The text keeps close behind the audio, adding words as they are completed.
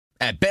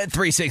At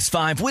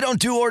Bet365, we don't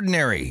do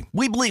ordinary.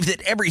 We believe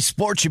that every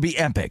sport should be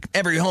epic.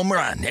 Every home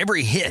run,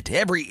 every hit,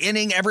 every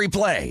inning, every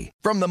play.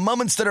 From the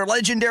moments that are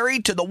legendary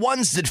to the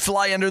ones that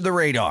fly under the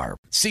radar.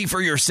 See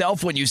for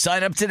yourself when you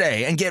sign up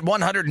today and get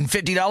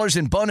 $150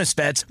 in bonus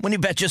bets when you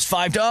bet just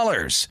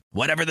 $5.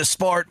 Whatever the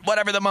sport,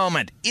 whatever the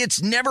moment,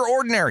 it's never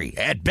ordinary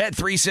at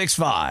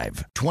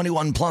Bet365.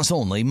 21 plus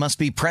only. Must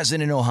be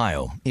present in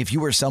Ohio. If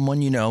you or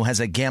someone you know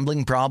has a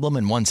gambling problem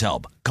and wants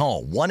help,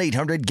 call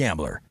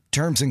 1-800-GAMBLER.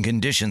 Terms and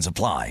conditions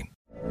apply.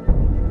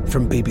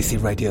 From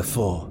BBC Radio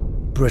 4,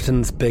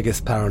 Britain's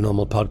biggest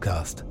paranormal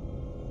podcast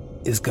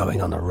is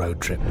going on a road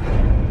trip.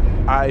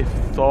 I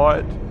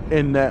thought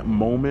in that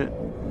moment,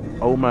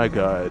 oh my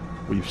God,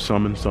 we've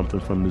summoned something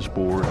from this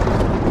board.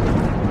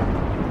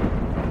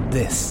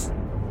 This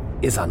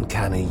is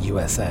Uncanny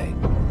USA.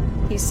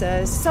 He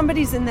says,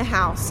 somebody's in the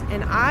house,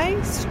 and I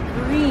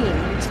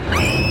screamed.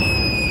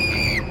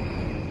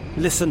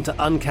 Listen to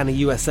Uncanny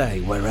USA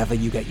wherever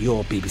you get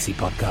your BBC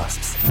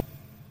podcasts,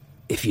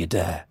 if you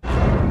dare.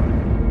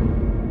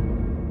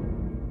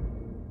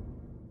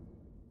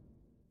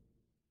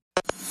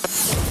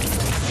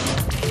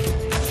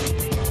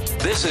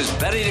 This is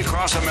Betting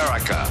Across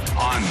America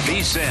on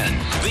VSiN,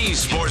 the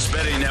Sports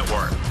Betting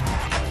Network.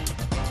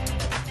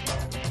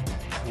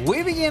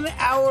 We begin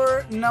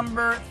our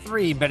number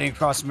 3, Betting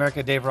Across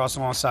America. Dave Ross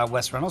alongside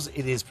Wes Reynolds.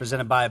 It is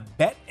presented by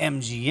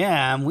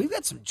BetMGM. We've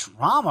got some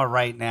drama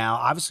right now.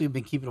 Obviously, we've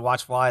been keeping a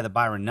watchful eye of the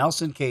Byron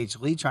Nelson, KH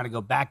Lee trying to go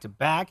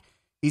back-to-back.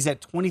 He's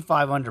at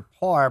 25 under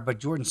par, but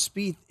Jordan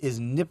Spieth is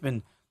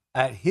nipping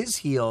at his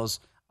heels,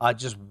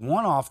 just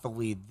one off the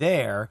lead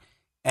there.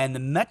 And the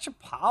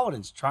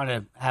Metropolitans trying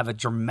to have a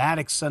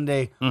dramatic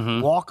Sunday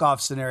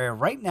walk-off scenario.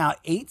 Right now,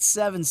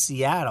 8-7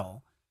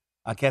 Seattle.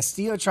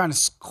 Castillo trying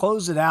to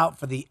close it out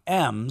for the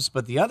M's,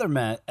 but the other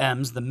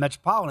M's, the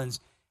Metropolitans,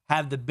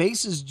 have the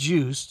bases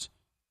juiced,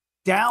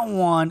 down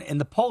one in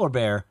the Polar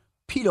Bear,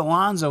 Pete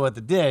Alonso at the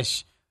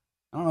dish.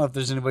 I don't know if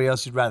there's anybody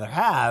else you'd rather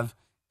have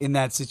in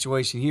that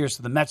situation here,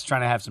 so the Mets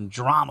trying to have some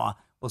drama.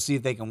 We'll see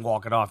if they can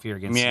walk it off here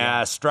against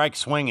Seattle. Strike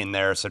swinging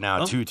there, so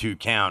now 2-2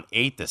 count,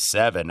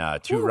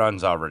 8-7, 2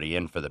 runs already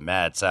in for the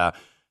Mets.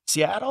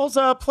 Seattle's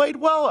played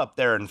well up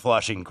there in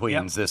Flushing,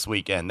 Queens this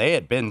weekend. They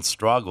had been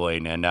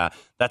struggling, and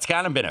that's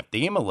kind of been a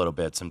theme a little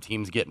bit. Some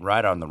teams getting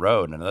right on the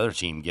road, and another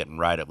team getting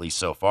right, at least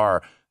so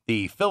far.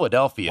 The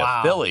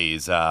Philadelphia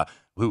Phillies,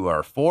 who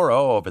are 4-0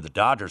 over the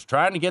Dodgers,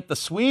 trying to get the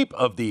sweep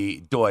of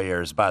the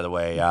Doyers, by the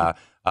way.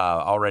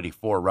 Already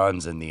 4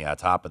 runs in the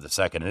top of the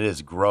second. It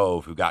is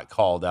Grove, who got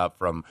called up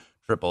from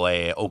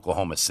AAA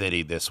Oklahoma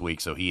City this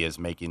week, so he is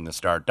making the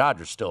start.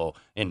 Dodgers still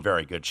in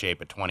very good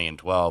shape at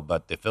 20-12,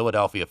 but the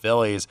Philadelphia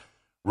Phillies,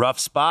 rough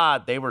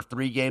spot. They were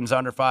 3 games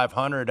under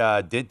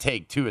 500. Did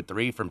take 2 of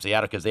 3 from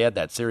Seattle because they had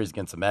that series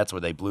against the Mets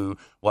where they blew,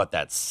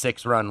 that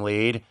 6-run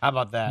lead. How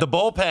about that? The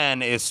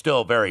bullpen is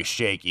still very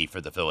shaky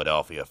for the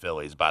Philadelphia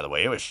Phillies, by the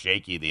way. It was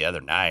shaky the other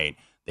night.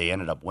 They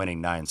ended up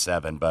winning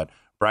 9-7, but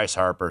Bryce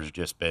Harper's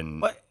just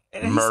been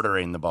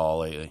murdering the ball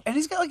lately. And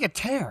he's got like a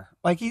tear.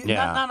 Like he's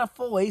not a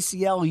full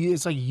ACL.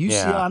 It's like UCL.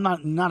 Yeah. I'm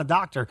not a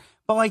doctor.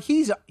 But like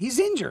he's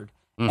injured.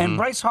 And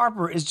Bryce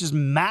Harper is just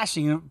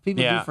mashing.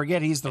 People do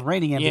forget he's the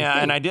reigning MVP. Yeah,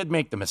 and I did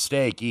make the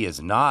mistake. He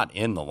is not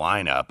in the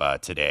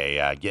lineup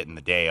today, getting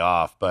the day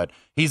off. But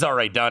he's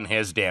already done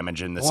his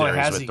damage in the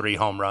series with 3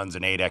 home runs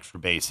and 8 extra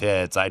base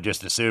hits. I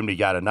just assumed he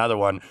got another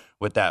one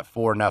with that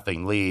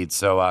 4-0 lead.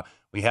 So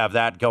we have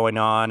that going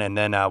on. And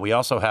then we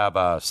also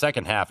have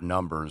second half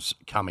numbers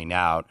coming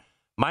out.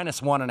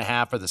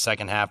 -1.5 for the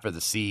second half for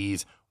the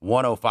C's,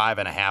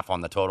 105.5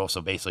 on the total.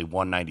 So basically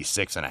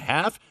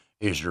 196.5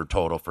 is your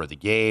total for the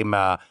game.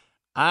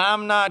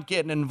 I'm not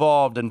getting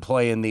involved in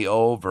playing the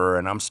over,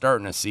 and I'm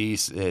starting to see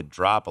it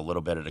drop a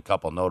little bit at a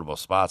couple notable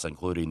spots,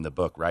 including the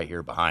book right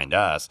here behind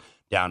us,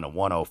 down to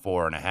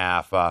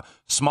 104.5.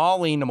 Small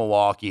lean to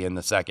Milwaukee in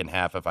the second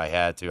half if I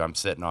had to. I'm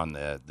sitting on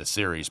the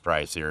series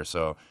price here,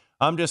 so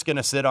I'm just going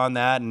to sit on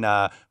that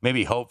and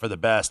maybe hope for the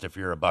best if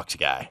you're a Bucks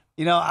guy.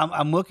 You know,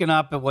 I'm looking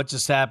up at what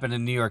just happened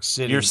in New York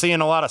City. You're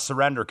seeing a lot of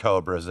surrender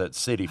cobras at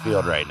Citi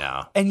Field right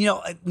now. And,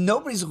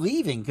 nobody's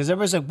leaving because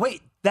everybody's like,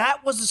 wait,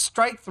 that was a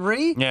strike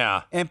 3?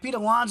 Yeah. And Pete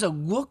Alonso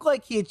looked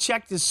like he had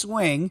checked his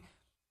swing,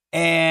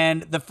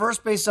 and the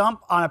first base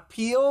ump on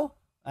appeal,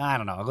 I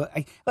don't know.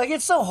 Like,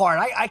 it's so hard.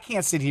 I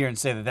can't sit here and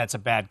say that that's a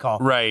bad call.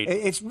 Right.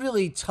 It's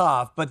really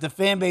tough, but the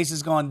fan base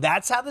is going,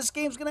 that's how this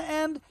game's going to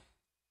end?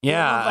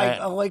 Yeah.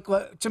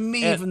 To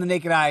me, from the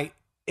naked eye,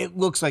 it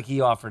looks like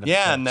he offered him.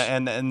 Yeah,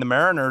 and the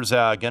Mariners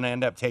going to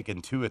end up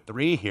taking 2 of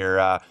 3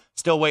 here.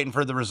 Still waiting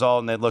for the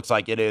result, and it looks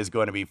like it is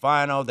going to be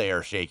final. They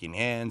are shaking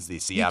hands. The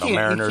Seattle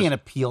Mariners. You can't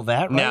appeal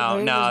that,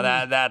 right? No,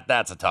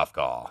 that's a tough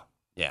call.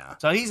 Yeah.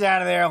 So he's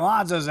out of there.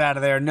 Alonso's out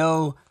of there.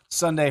 No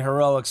Sunday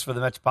heroics for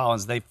the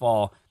Metropolitans. They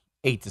fall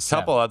 8-7.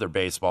 Couple other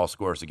baseball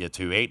scores to get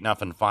to.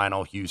 8-0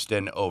 final,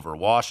 Houston over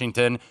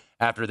Washington.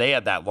 After they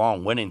had that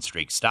long winning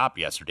streak stop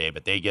yesterday,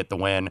 but they get the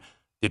win.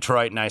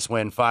 Detroit, nice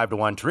win,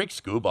 5-1. Tariq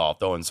Skubal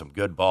throwing some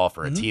good ball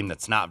for a team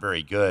that's not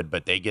very good,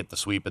 but they get the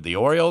sweep of the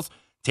Orioles.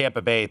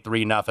 Tampa Bay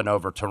 3-0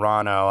 over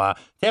Toronto.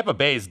 Tampa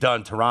Bay's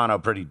done Toronto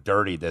pretty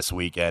dirty this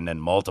weekend in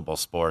multiple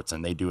sports,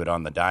 and they do it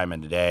on the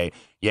diamond today.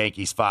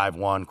 Yankees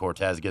 5-1.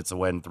 Cortez gets the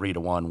win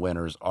 3-1.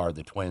 Winners are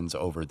the Twins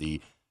over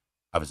the,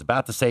 I was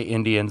about to say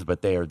Indians,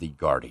 but they are the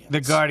Guardians. The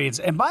Guardians.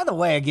 And by the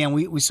way, again,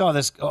 we saw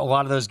this, a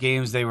lot of those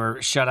games, they were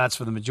shutouts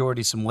for the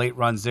majority, some late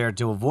runs there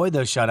to avoid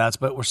those shutouts,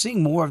 but we're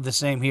seeing more of the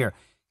same here.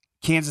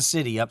 Kansas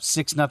City up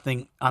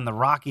 6-0 on the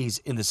Rockies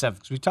in the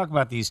seventh. We talk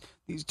about these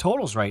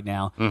totals right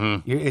now.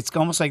 Mm-hmm. It's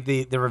almost like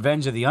the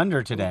revenge of the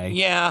under today.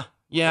 Yeah.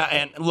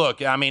 And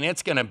look, I mean,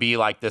 it's going to be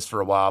like this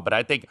for a while, but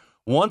I think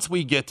once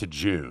we get to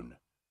June,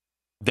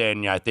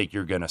 then I think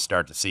you're going to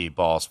start to see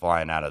balls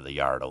flying out of the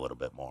yard a little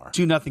bit more.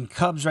 2-0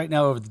 Cubs right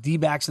now over the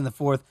D-backs in the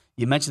fourth.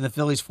 You mentioned the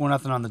Phillies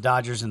 4-0 on the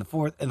Dodgers in the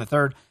fourth and the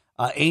third.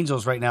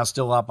 Angels right now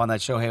still up on that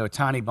Shohei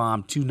Ohtani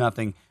bomb,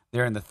 2-0.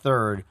 They're in the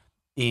third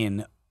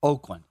in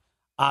Oakland.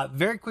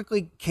 Very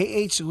quickly,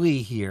 K.H.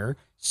 Lee here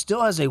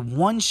still has a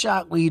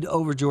one-shot lead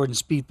over Jordan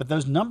Spieth, but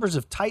those numbers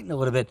have tightened a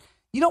little bit.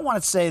 You don't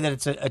want to say that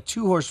it's a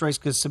two-horse race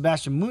because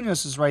Sebastian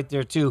Munoz is right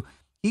there, too.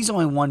 He's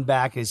only one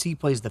back as he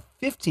plays the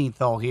 15th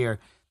hole here.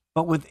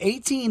 But with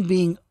 18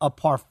 being a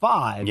par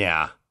 5,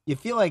 you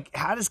feel like,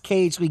 how does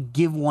K.H. Lee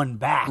give one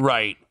back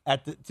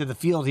to the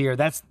field here?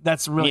 That's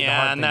really the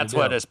hard thing and that's to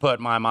do. what has put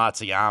my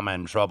Matsuyama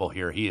in trouble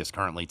here. He is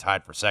currently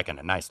tied for second,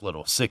 a nice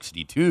little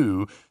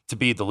 62 to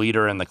be the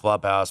leader in the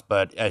clubhouse.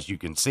 But as you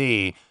can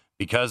see,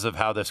 because of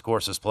how this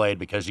course is played,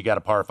 because you got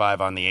a par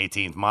 5 on the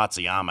 18th,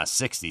 Matsuyama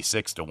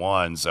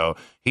 66-1. So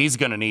he's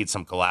going to need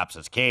some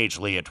collapses. K.H.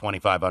 Lee at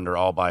 25 under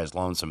all by his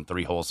lonesome,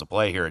 3 holes to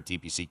play here at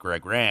TPC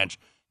Craig Ranch.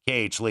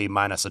 K.H. Lee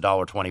minus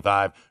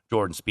 $1.25.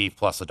 Jordan Spieth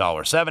plus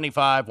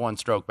 $1.75. 1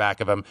 stroke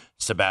back of him.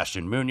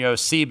 Sebastian Munoz.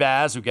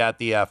 Seabaz, who got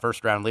the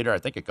first-round leader. I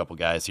think a couple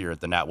guys here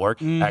at the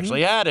network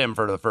actually had him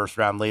for the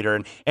first-round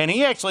leader. And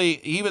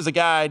he was a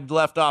guy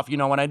left off,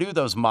 when I do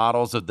those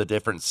models of the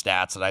different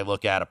stats that I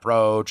look at,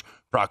 approach,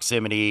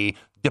 proximity,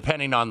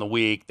 depending on the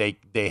week,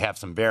 they have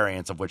some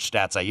variants of which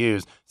stats I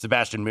use.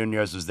 Sebastian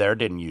Munoz was there,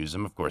 didn't use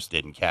him. Of course,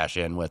 didn't cash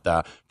in with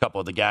a couple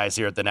of the guys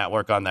here at the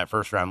network on that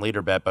first-round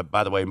leader bet. But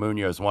by the way,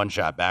 Munoz one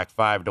shot back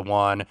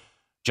 5-1.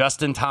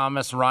 Justin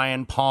Thomas,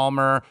 Ryan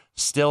Palmer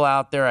still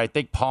out there. I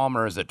think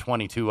Palmer is at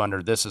 22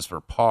 under. This is for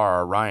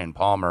par. Ryan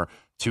Palmer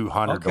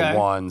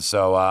 200-1.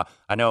 So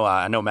I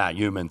know Matt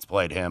Humans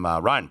played him.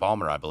 Ryan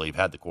Palmer, I believe,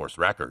 had the course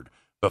record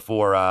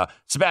before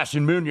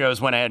Sebastian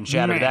Munoz went ahead and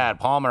shattered that.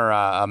 Palmer,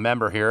 a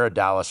member here, a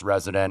Dallas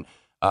resident,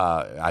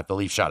 I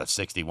believe shot a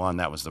 61.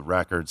 That was the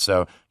record.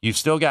 So you've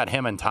still got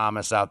him and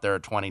Thomas out there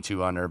at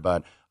 22 under,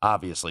 but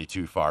obviously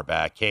too far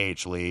back.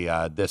 K.H. Lee,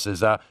 this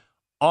is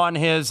on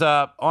his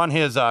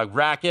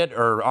racket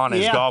or on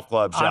his golf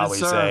club, shall we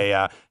say.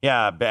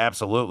 Yeah,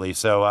 absolutely.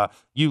 So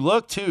you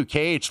look to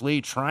K.H.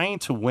 Lee trying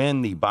to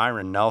win the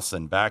Byron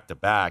Nelson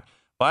back-to-back.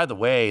 By the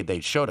way, they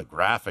showed a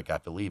graphic, I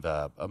believe,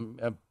 a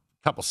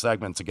couple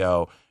segments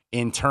ago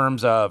in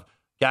terms of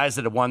guys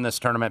that have won this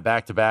tournament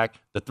back-to-back.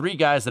 The 3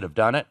 guys that have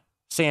done it,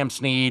 Sam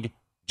Snead,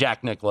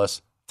 Jack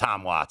Nicklaus,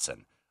 Tom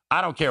Watson.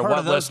 I don't care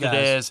what list it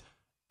is.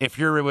 If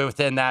you're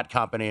within that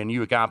company and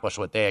you accomplish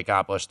what they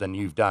accomplished, then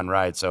you've done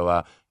right.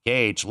 So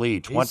K.H. Lee,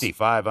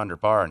 25 under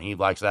par, and he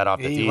likes that off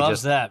the tee. He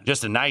loves that.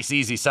 Just a nice,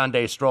 easy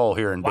Sunday stroll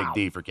here in Big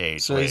D for K.H. Lee.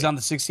 So he's on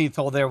the 16th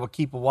hole there. We'll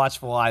keep a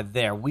watchful eye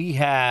there. We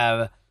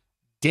have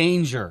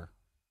danger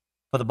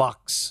for the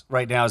Bucks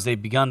right now as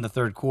they've begun the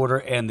third quarter,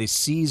 and the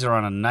C's are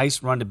on a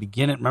nice run to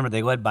begin it. Remember,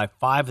 they led by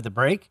 5 at the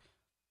break.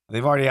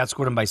 They've already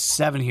outscored them by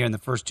 7 here in the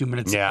first 2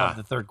 minutes of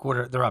the third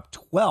quarter. They're up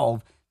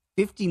 12,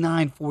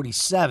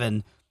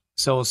 59-47.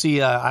 So we'll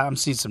see. I'm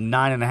seeing some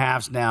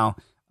 9.5s now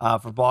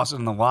for Boston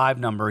in the live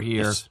number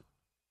here.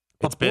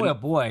 It's been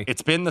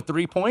the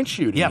 3-point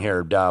shooting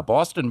here.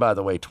 Boston, by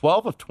the way,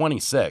 12 of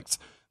 26.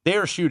 They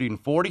are shooting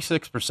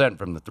 46%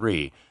 from the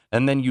 3.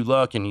 And then you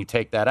look and you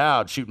take that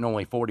out, shooting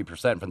only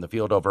 40% from the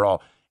field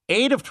overall.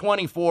 8 of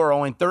 24,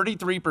 only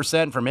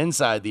 33% from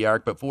inside the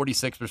arc, but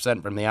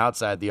 46% from the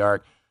outside the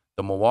arc.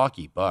 The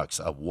Milwaukee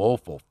Bucks, a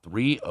woeful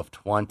 3 of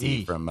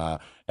 20 from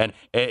and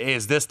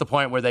is this the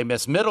point where they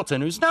miss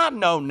Middleton, who's not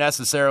known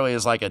necessarily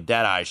as like a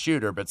dead-eye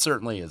shooter, but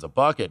certainly is a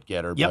bucket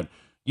getter. But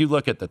you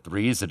look at the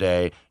threes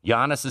today,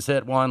 Giannis has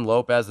hit 1,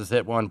 Lopez has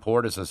hit 1,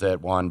 Portis has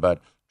hit 1,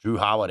 but Drew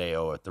Holiday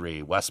 0 of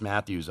 3, Wes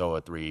Matthews 0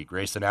 of 3,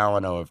 Grayson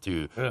Allen 0 of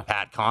 2,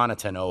 Pat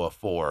Connaughton 0 of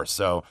 4.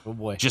 So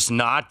just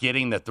not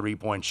getting the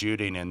 3-point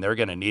shooting, and they're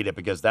going to need it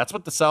because that's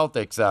what the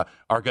Celtics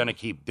are going to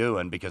keep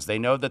doing because they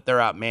know that they're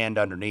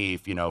outmanned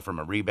underneath, from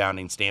a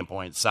rebounding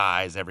standpoint,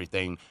 size,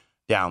 everything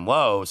down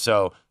low.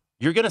 So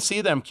you're going to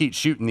see them keep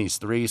shooting these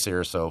threes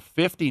here. So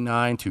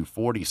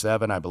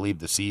 59-47, I believe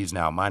the C's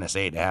now minus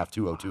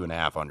 8.5,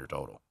 202.5 under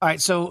total. All right,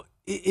 so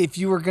if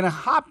you were going to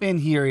hop in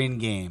here in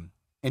game,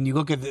 and you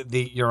look at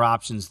your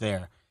options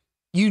there,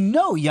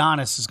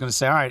 Giannis is going to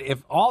say, all right,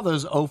 if all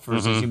those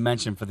offers, as you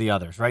mentioned, for the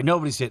others, right,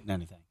 nobody's hitting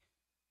anything.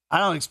 I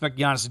don't expect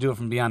Giannis to do it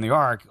from beyond the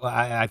arc.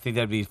 I think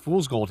that'd be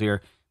fool's gold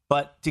here.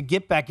 But to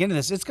get back into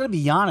this, it's going to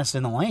be Giannis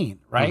in the lane,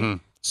 right?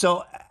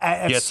 So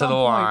at get some to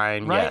the point,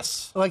 line, right,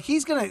 yes. Like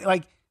he's going to,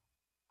 like,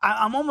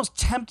 I'm almost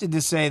tempted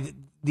to say that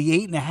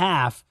the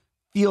 8.5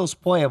 feels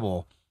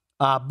playable.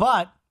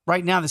 But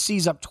right now the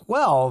C's up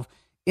 12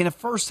 in a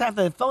first half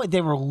that it felt like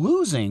they were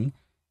losing,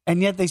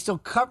 and yet they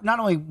still not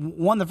only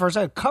won the first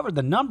half, covered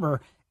the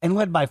number and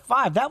led by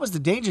 5. That was the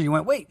danger. You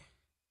went, wait,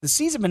 the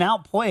C's have been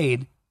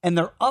outplayed, and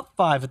they're up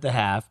 5 at the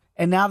half,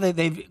 and now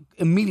they've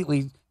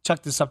immediately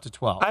chuck this up to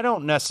 12. I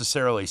don't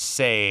necessarily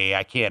say,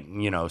 I can't,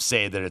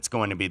 say that it's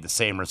going to be the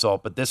same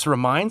result, but this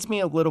reminds me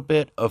a little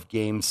bit of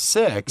Game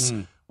 6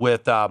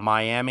 with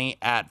Miami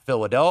at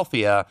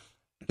Philadelphia,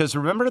 because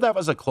remember that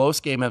was a close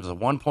game. It was a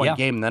 1-point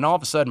game, and then all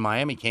of a sudden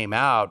Miami came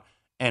out,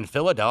 and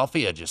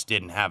Philadelphia just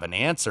didn't have an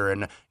answer.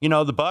 And,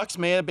 the Bucks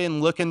may have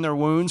been licking their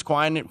wounds,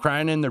 crying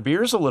in their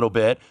beers a little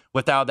bit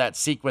with how that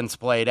sequence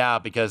played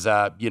out because,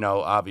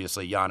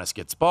 obviously Giannis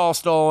gets ball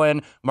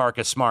stolen.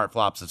 Marcus Smart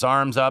flops his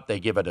arms up. They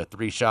give it a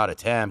 3-shot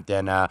attempt.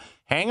 And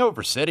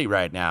hangover city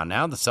right now.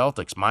 Now the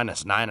Celtics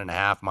minus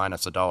 9.5,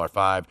 minus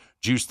 $1.05.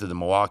 Juice to the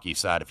Milwaukee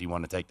side if you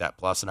want to take that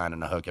plus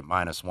 9.5 at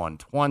minus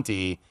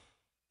 120.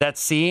 That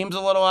seems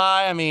a little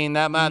high. I mean,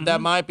 that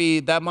might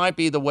be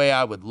the way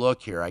I would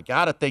look here. I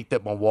got to think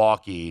that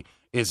Milwaukee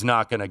is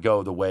not going to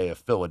go the way of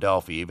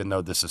Philadelphia, even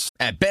though this is...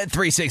 At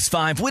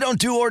Bet365, we don't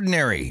do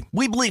ordinary.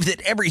 We believe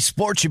that every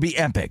sport should be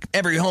epic.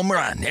 Every home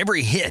run,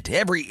 every hit,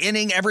 every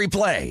inning, every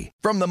play.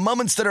 From the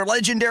moments that are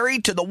legendary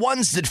to the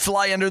ones that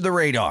fly under the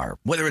radar.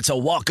 Whether it's a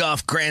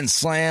walk-off grand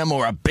slam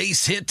or a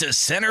base hit to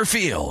center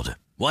field.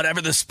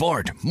 Whatever the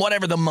sport,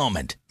 whatever the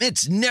moment,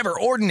 it's never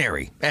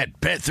ordinary at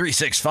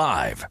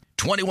Bet365.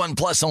 21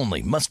 plus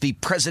only. Must be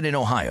present in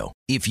Ohio.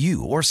 If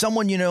you or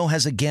someone you know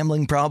has a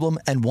gambling problem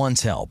and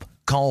wants help,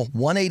 call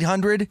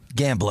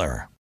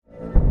 1-800-GAMBLER.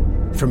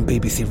 From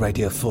BBC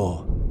Radio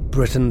 4,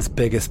 Britain's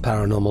biggest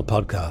paranormal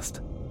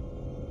podcast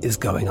is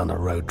going on a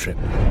road trip.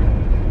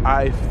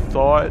 I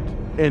thought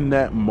in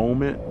that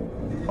moment,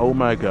 oh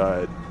my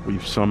God,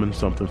 we've summoned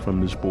something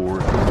from this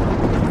board.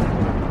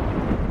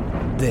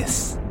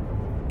 This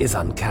is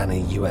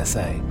Uncanny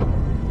USA.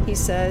 He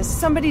says,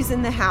 somebody's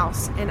in the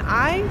house, and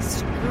I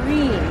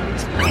screamed.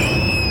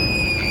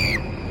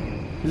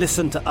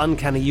 Listen to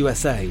Uncanny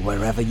USA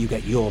wherever you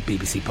get your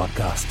BBC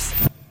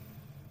podcasts,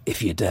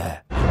 if you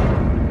dare.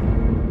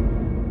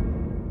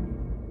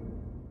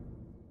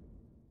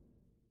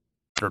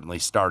 Certainly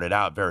started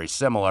out very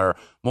similar.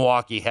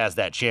 Milwaukee has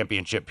that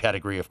championship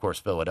pedigree. Of course,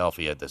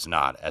 Philadelphia does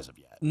not as of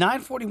yet.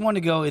 9:41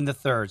 to go in the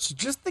third. So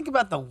just think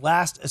about the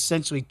last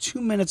essentially 2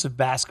 minutes of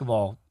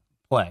basketball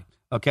play,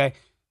 okay?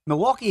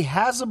 Milwaukee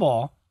has the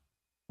ball,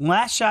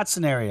 last shot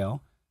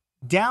scenario,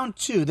 down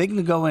 2. They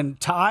can go in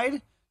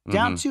tied,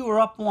 down 2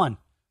 or up 1.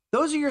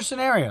 Those are your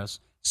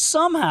scenarios.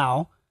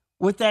 Somehow,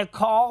 with that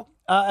call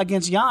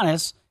against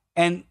Giannis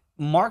and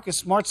Marcus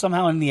Smart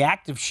somehow in the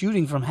act of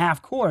shooting from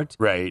half court,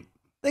 right?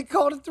 They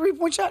called a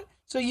 3-point shot.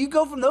 So you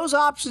go from those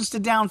options to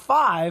down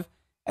 5,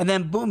 and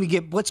then boom, you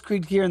get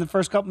blitzkrieg here in the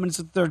first couple minutes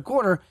of the third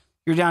quarter.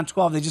 You're down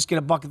 12. They just get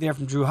a bucket there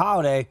from Drew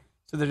Holiday,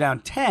 so they're down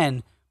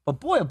 10. But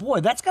boy, oh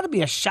boy, that's got to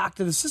be a shock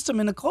to the system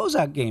in a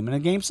closeout game, in a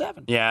Game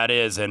 7. Yeah, it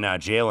is. And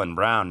Jaylen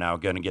Brown now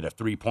going to get a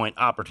 3-point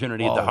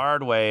opportunity the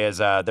hard way as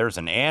there's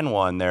an and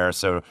one there.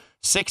 So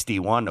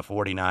 61-49,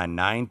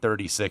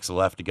 9:36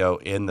 left to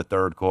go in the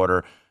third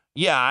quarter.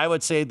 Yeah, I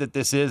would say that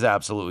this is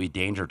absolutely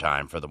danger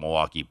time for the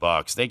Milwaukee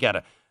Bucks. They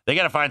got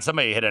to find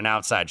somebody to hit an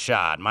outside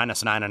shot.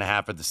 Minus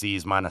 9.5 for the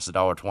C's, minus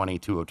 $1.20,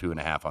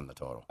 202.5 on the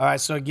total. All right,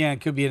 so again,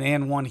 it could be an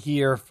and one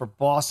here for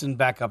Boston.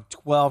 Back up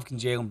 12. Can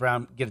Jaylen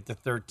Brown get it to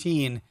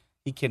 13?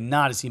 He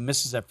cannot as he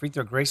misses that free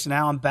throw. Grayson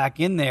Allen back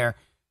in there.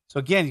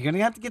 So again, you're going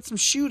to have to get some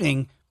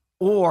shooting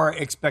or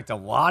expect a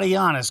lot of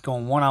Giannis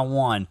going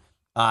one-on-one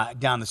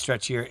down the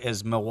stretch here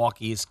as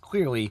Milwaukee is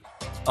clearly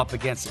up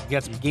against it. We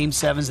got some Game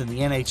 7s in the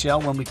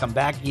NHL. When we come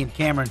back, Ian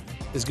Cameron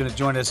is going to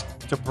join us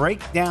to break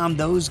down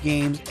those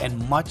games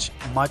and much,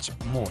 much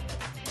more.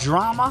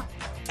 Drama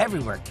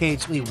everywhere.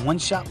 KHL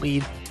 1-shot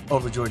lead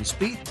over Jordan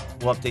Spieth.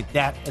 We'll update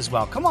that as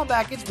well. Come on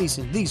back. It's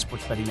VSiN, the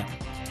Sports Betting Network.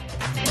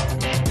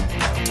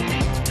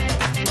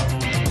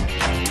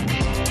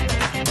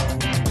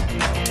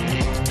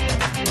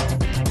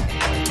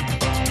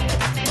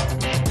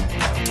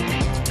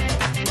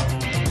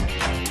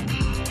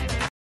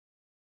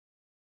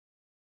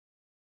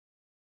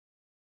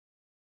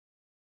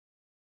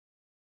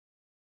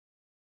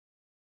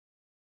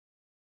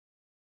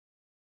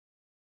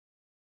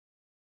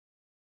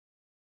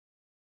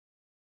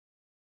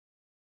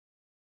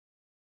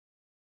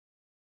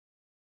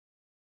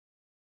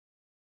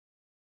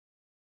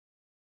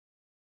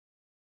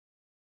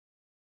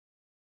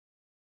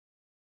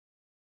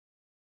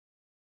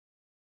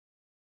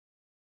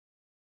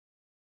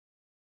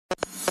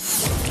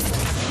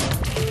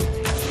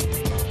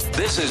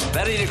 This is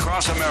Betting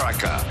Across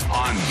America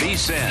on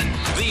VSiN,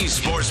 the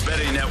Sports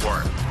Betting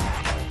Network.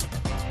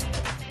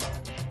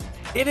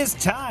 It is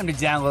time to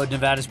download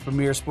Nevada's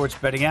premier sports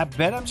betting app,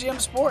 BetMGM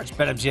Sports.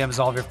 BetMGM has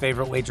all of your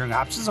favorite wagering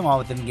options, along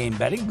with in-game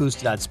betting,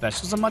 boosted odds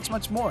specials, and much,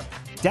 much more.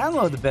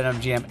 Download the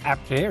BetMGM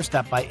app today or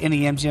stop by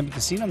any MGM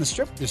casino on the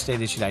Strip with your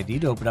state-issued ID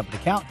to open up an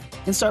account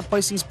and start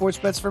placing sports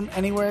bets from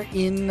anywhere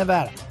in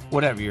Nevada.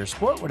 Whatever your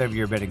sport, whatever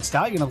your betting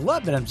style, you're going to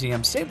love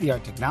BetMGM's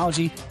state-of-the-art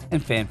technology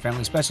and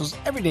fan-friendly specials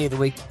every day of the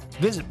week.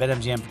 Visit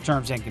BetMGM for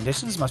terms and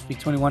conditions. Must be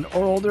 21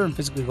 or older and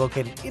physically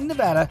located in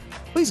Nevada.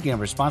 Please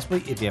gamble responsibly.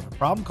 If you have a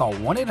problem, call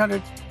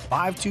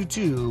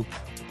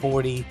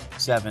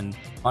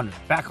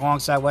 1-800-522-4700. Back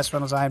alongside Wes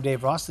Reynolds, I am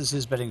Dave Ross. This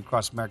is Betting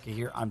Across America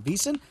here on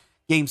VSiN.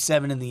 Game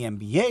 7 in the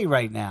NBA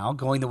right now,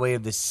 going the way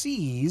of the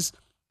C's,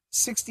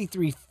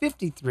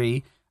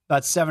 63-53,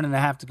 about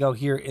 7.5 to go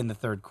here in the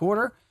third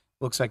quarter.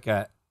 Looks like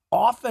a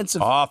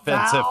offensive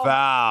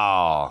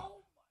foul.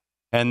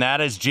 And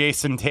that is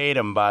Jason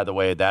Tatum, by the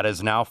way. That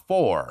is now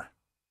 4.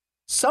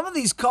 Some of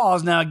these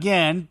calls, now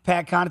again,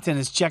 Pat Connaughton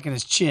is checking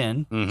his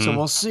chin, so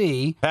we'll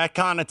see. Pat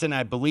Connaughton,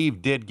 I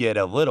believe, did get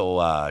a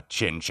little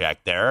chin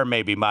check there.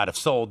 Maybe might have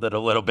sold it a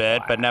little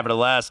bit, but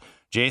nevertheless,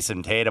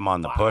 Jason Tatum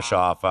on the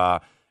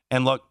push-off.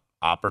 And look,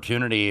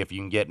 opportunity, if you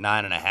can get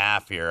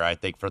 9.5 here, I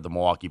think for the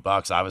Milwaukee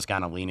Bucks, I was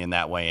kind of leaning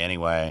that way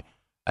anyway.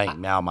 I think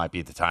now might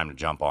be the time to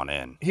jump on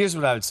in. Here's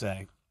what I would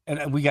say.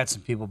 And we got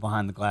some people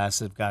behind the glass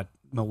that have got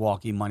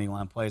Milwaukee money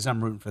line plays.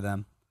 I'm rooting for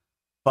them.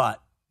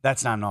 But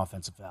that's not an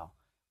offensive foul.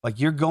 Like,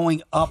 you're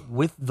going up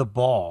with the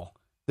ball.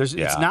 It's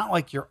not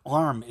like your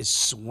arm is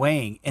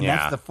swaying. And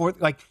that's the fourth.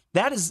 Like,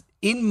 that is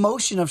in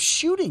motion of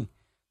shooting.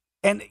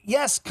 And,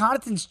 yes,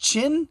 Connaughton's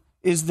chin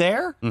is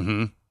there.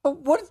 Mm-hmm. But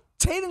what if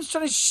Tatum's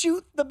trying to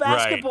shoot the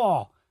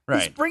basketball?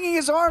 Right. He's bringing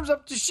his arms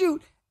up to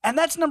shoot. And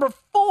that's number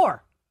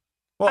 4.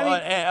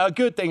 Well, a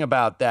good thing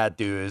about that,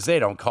 dude, is they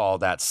don't call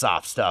that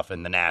soft stuff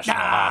in the National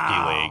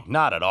Hockey League.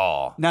 Not at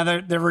all.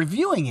 Now, they're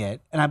reviewing it,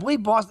 and I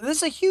believe Boston, this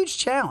is a huge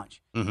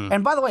challenge. Mm-hmm.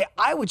 And by the way,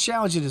 I would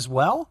challenge it as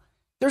well.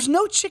 There's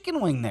no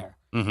chicken wing there.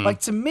 Mm-hmm. Like,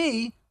 to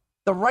me,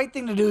 the right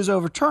thing to do is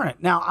overturn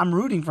it. Now, I'm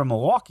rooting for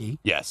Milwaukee.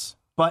 Yes.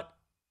 But,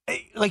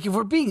 like, if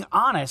we're being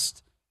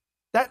honest,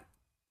 that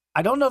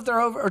I don't know if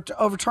they're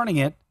overturning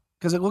it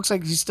because it looks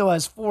like he still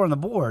has 4 on the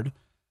board.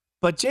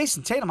 But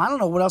Jason Tatum, I don't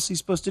know what else he's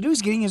supposed to do.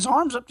 He's getting his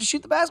arms up to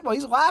shoot the basketball.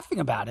 He's laughing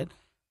about it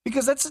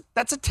because that's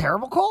a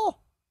terrible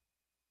call.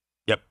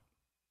 Yep.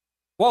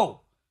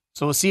 Whoa.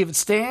 So we'll see if it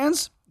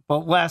stands.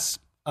 But Wes,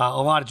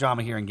 a lot of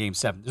drama here in Game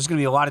 7. There's going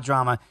to be a lot of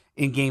drama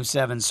in Game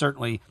 7,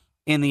 certainly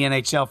in the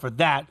NHL for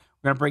that.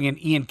 We're going to bring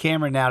in Ian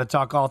Cameron now to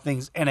talk all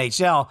things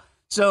NHL.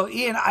 So,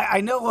 Ian,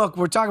 I know, look,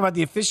 we're talking about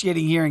the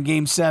officiating here in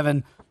Game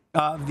 7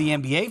 of the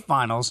NBA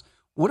Finals.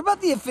 What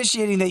about the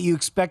officiating that you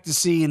expect to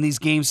see in these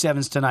Game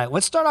 7s tonight?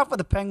 Let's start off with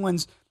the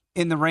Penguins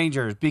in the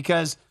Rangers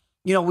because,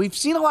 you know, we've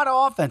seen a lot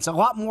of offense, a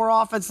lot more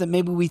offense than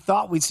maybe we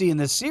thought we'd see in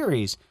this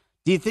series.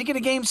 Do you think in a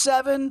Game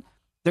 7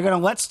 they're going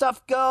to let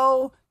stuff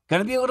go,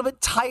 going to be a little bit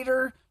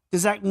tighter?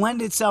 Does that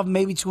lend itself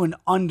maybe to an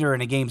under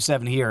in a Game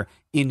 7 here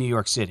in New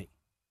York City?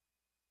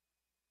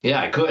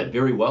 Yeah, it could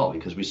very well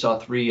because we saw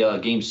 3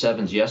 Game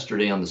 7s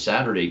yesterday on the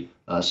Saturday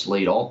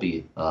slate, all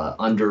be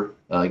under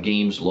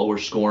games, lower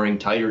scoring,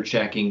 tighter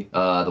checking,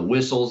 the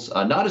whistles,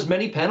 not as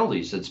many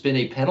penalties. It's been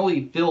a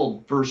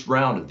penalty-filled first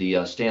round of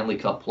the Stanley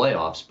Cup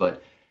playoffs,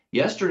 but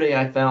yesterday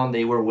I found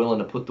they were willing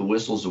to put the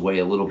whistles away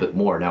a little bit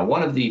more. Now,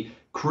 one of the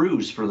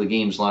crews for the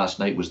games last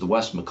night was the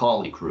Wes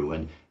McCauley crew,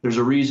 and there's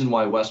a reason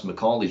why Wes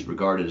McCauley is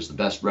regarded as the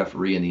best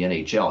referee in the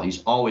NHL.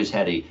 He's always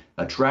had a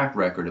track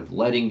record of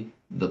letting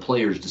the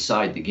players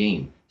decide the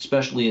game,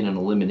 especially in an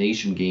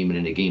elimination game and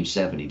in a Game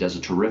 7. He does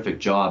a terrific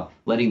job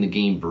letting the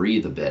game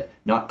breathe a bit,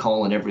 not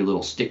calling every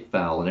little stick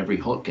foul and every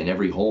hook and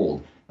every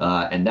hold.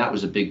 And that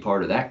was a big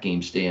part of that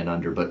game staying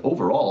under. But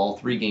overall, all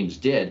 3 games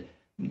did.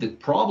 The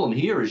problem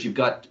here is you've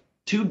got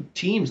 2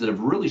 teams that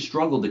have really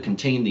struggled to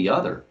contain the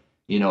other.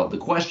 You know, the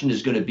question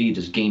is going to be,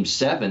 does Game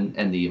 7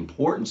 and the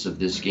importance of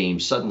this game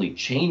suddenly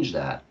change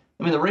that?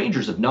 I mean, the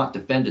Rangers have not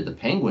defended the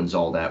Penguins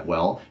all that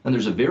well, and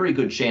there's a very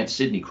good chance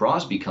Sidney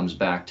Crosby comes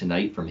back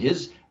tonight from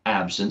his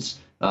absence.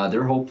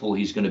 They're hopeful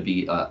he's going to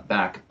be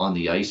back on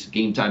the ice.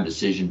 Game time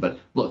decision. But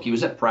look, he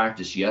was at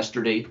practice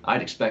yesterday.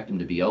 I'd expect him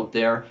to be out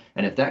there.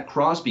 And if that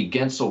Crosby,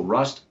 Gensel,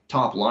 Rust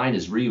top line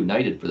is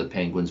reunited for the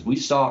Penguins, we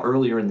saw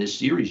earlier in this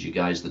series, you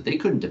guys, that they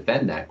couldn't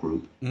defend that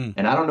group.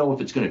 And I don't know if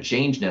it's going to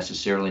change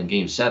necessarily in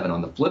Game 7.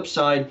 On the flip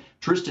side,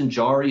 Tristan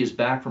Jarry is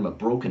back from a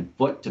broken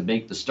foot to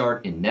make the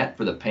start in net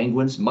for the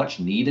Penguins. Much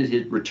needed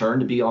his return,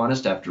 to be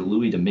honest, after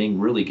Louis Domingue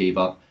really gave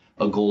up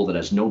a goal that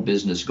has no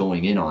business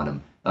going in on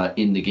him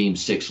in the Game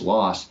 6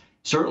 loss.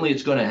 Certainly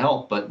it's going to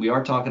help, but we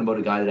are talking about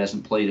a guy that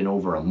hasn't played in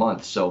over a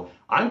month. So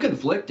I'm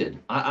conflicted.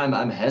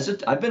 I'm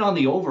hesitant. I've been on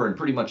the over in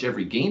pretty much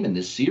every game in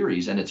this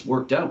series, and it's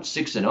worked out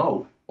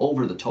 6-0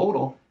 over the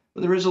total.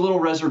 But there is a little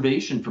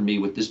reservation for me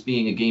with this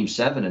being a Game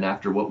 7 and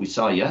after what we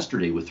saw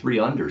yesterday with 3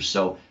 unders.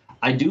 So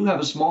I do have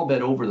a small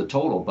bet over the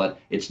total, but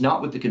it's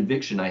not with the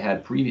conviction I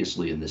had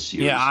previously in this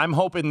series. Yeah, I'm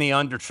hoping the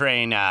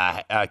undertrain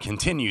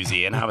continues,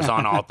 Ian. I was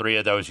on all three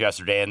of those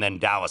yesterday, and then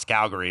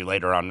Dallas-Calgary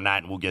later on tonight,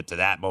 and we'll get to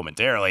that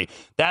momentarily.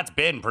 That's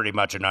been pretty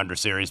much an under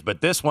series, but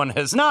this one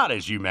has not,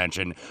 as you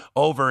mentioned,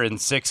 over in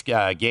 6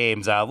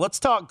 games. Let's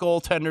talk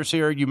goaltenders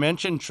here. You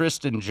mentioned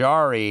Tristan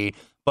Jarry.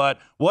 But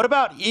what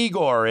about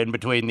Igor in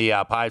between the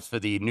pipes for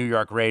the New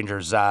York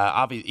Rangers?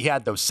 Obviously, he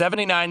had those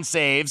 79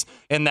 saves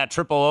in that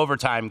triple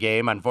overtime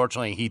game.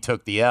 Unfortunately, he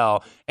took the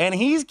L. And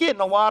he's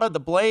getting a lot of the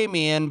blame,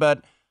 Ian,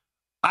 but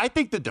I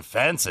think the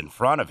defense in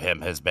front of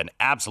him has been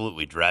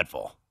absolutely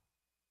dreadful.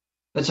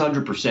 That's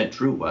 100%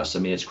 true, Wes. I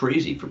mean, it's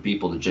crazy for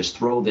people to just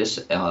throw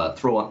Igor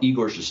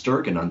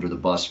Shesterkin under the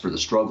bus for the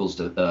struggles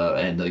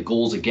and the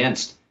goals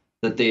against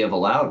that they have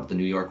allowed the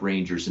New York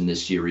Rangers in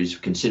this series.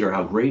 Consider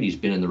how great he's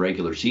been in the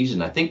regular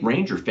season. I think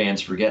Ranger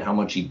fans forget how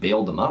much he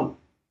bailed them out,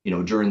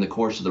 during the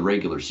course of the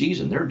regular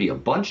season. There'd be a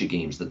bunch of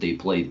games that they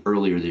played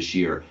earlier this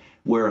year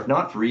where, if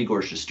not for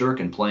Igor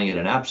Shesterkin playing at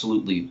an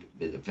absolutely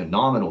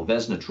phenomenal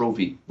Vezina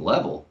Trophy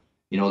level,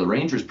 the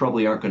Rangers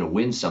probably aren't going to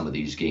win some of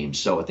these games.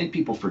 So I think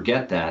people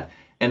forget that.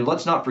 And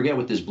let's not forget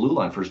with this blue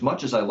line, for as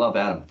much as I love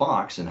Adam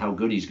Fox and how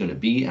good he's going to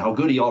be, how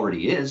good he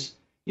already is,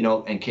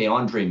 and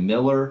K'Andre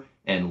Miller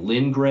and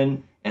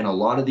Lindgren and a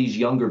lot of these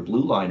younger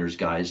blue liners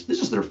guys,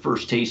 this is their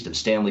first taste of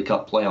Stanley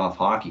Cup playoff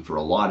hockey for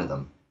a lot of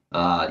them.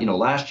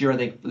 Last year, I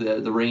think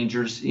the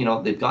Rangers,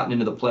 they've gotten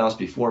into the playoffs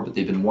before, but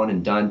they've been one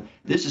and done.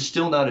 This is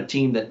still not a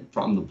team that,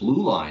 from the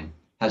blue line,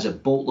 has a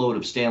boatload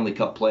of Stanley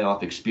Cup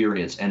playoff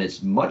experience, and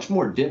it's much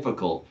more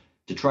difficult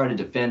to try to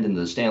defend in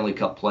the Stanley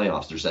Cup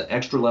playoffs. There's that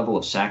extra level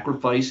of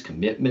sacrifice,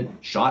 commitment,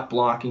 shot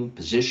blocking,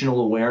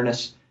 positional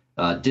awareness,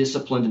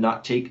 discipline to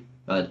not take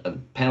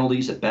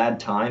penalties at bad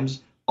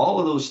times. All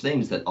of those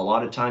things that a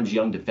lot of times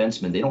young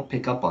defensemen, they don't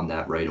pick up on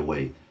that right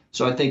away.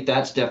 So I think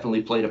that's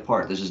definitely played a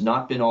part. This has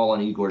not been all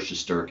on Igor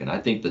Shesterkin. I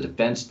think the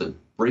defense, the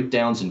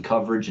breakdowns in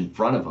coverage in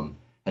front of him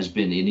has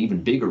been an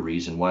even bigger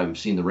reason why we've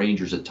seen the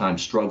Rangers at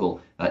times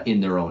struggle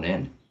in their own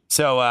end.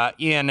 So,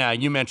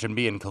 Ian, you mentioned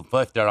being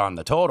conflicted on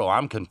the total.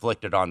 I'm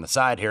conflicted on the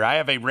side here. I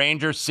have a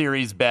Rangers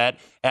series bet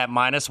at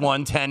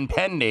 -110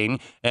 pending.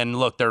 And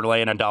look, they're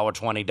laying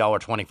 $1.20,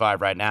 $1.25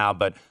 right now.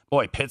 But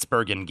boy,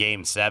 Pittsburgh in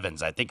Game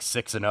 7s, I think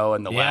 6-0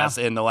 in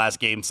the last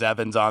Game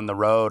 7s on the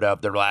road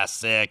of their last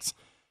 6.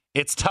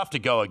 It's tough to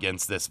go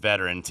against this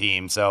veteran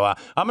team. So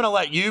I'm going to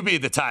let you be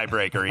the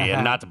tiebreaker,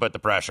 Ian, not to put the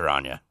pressure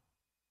on you.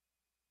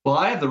 Well,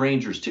 I have the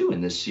Rangers, too,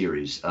 in this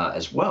series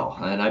as well.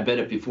 And I bet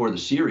it before the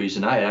series,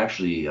 and I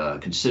actually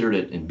considered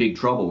it in big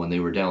trouble when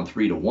they were down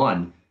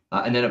 3-1.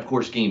 And then, of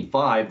course, Game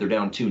 5, they're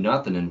down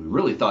 2-0, and we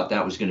really thought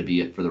that was going to be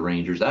it for the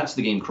Rangers. That's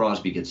the game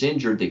Crosby gets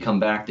injured. They come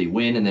back, they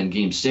win, and then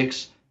Game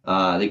 6,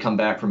 they come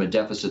back from a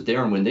deficit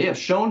there. And when they have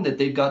shown that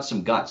they've got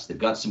some guts, they've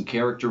got some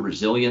character,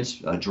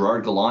 resilience.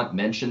 Gerard Gallant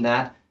mentioned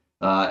that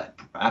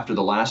after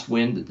the last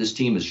win, that this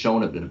team has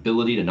shown an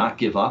ability to not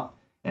give up.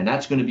 And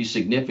that's going to be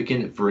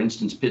significant if, for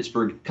instance,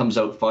 Pittsburgh comes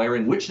out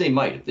firing, which they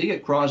might. If they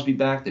get Crosby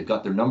back, they've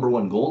got their number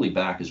one goalie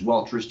back as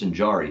well, Tristan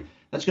Jarry.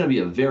 That's going to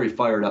be a very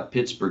fired-up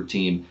Pittsburgh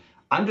team.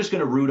 I'm just going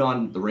to root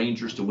on the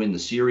Rangers to win the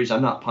series.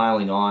 I'm not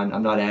piling on.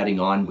 I'm not adding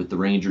on with the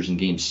Rangers in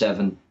Game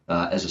 7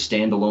 as a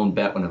standalone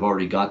bet when I've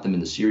already got them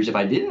in the series. If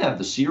I didn't have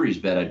the series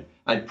bet,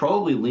 I'd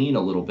probably lean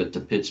a little bit to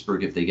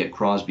Pittsburgh if they get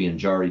Crosby and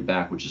Jarry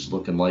back, which is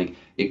looking like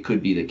it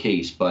could be the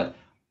case. But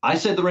I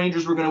said the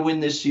Rangers were going to win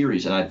this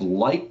series, and I've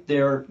liked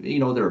their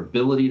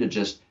ability to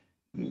just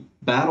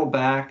battle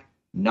back,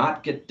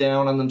 not get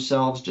down on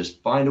themselves, just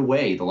find a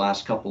way the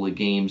last couple of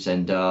games,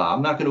 and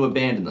I'm not going to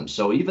abandon them.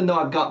 So even though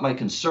I've got my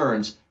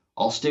concerns,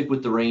 I'll stick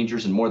with the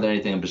Rangers, and more than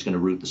anything, I'm just going to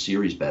root the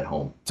series bet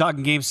home.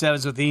 Talking Game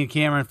 7s with Ian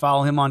Cameron.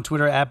 Follow him on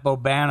Twitter at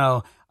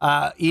Bobano.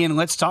 Ian,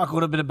 let's talk a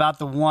little bit about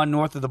the one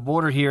north of the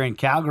border here in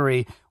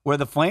Calgary, where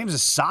the Flames are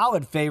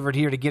solid favorite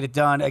here to get it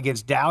done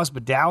against Dallas,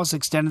 but Dallas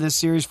extended this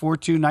series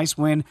 4-2, nice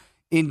win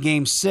in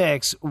Game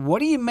 6. What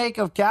do you make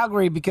of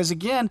Calgary? Because,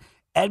 again,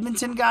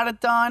 Edmonton got it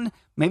done,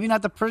 maybe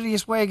not the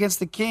prettiest way against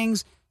the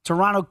Kings.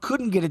 Toronto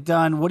couldn't get it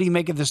done. What do you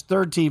make of this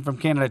third team from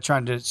Canada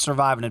trying to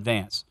survive and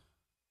advance?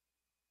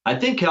 I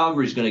think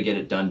Calgary's going to get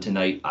it done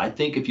tonight. I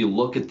think if you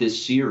look at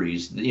this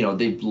series,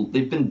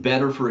 they've been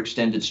better for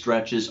extended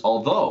stretches,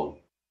 although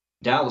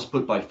Dallas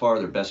put by far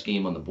their best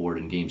game on the board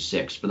in Game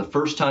 6. For the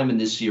first time in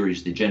this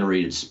series, they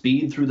generated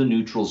speed through the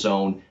neutral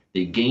zone.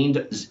 They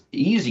gained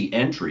easy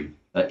entry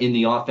in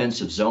the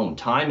offensive zone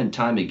time and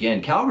time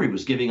again. Calgary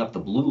was giving up the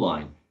blue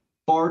line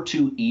far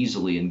too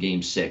easily in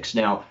Game 6.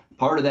 Now,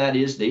 part of that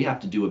is they have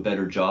to do a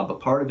better job,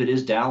 but part of it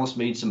is Dallas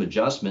made some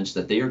adjustments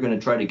that they are going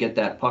to try to get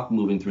that puck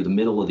moving through the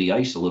middle of the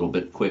ice a little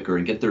bit quicker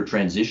and get their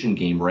transition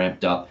game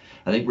ramped up.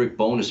 I think Rick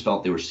Bowness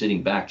felt they were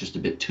sitting back just a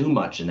bit too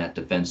much in that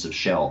defensive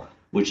shell,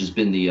 which has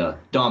been the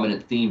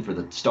dominant theme for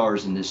the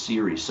Stars in this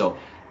series. So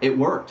it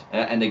worked,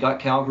 and they got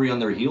Calgary on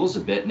their heels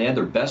a bit, and they had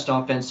their best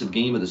offensive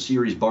game of the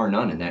series, bar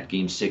none, in that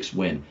Game 6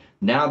 win.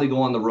 Now they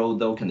go on the road,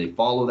 though. Can they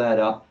follow that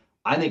up?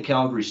 I think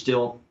Calgary's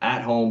still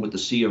at home with the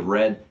sea of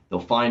red. They'll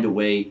find a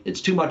way.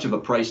 It's too much of a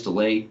price to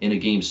lay in a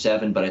Game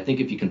 7, but I think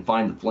if you can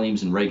find the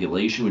Flames in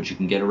regulation, which you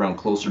can get around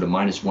closer to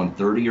minus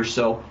 130 or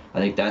so, I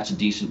think that's a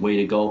decent way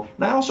to go.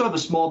 And I also have a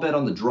small bet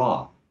on the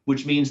draw,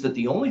 which means that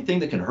the only thing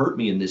that can hurt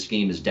me in this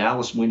game is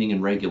Dallas winning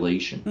in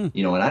regulation.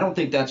 And I don't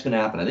think that's going to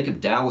happen. I think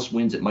if Dallas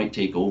wins, it might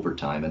take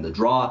overtime, and the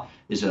draw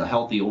is a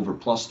healthy over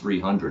plus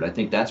 300. I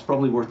think that's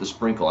probably worth a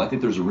sprinkle. I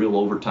think there's a real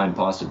overtime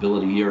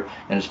possibility here.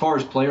 And as far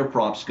as player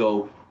props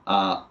go,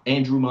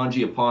 Andrew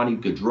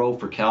Mangiapane, Gaudreau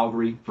for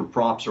Calgary for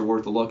props are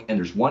worth a look. And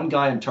there's one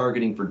guy I'm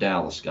targeting for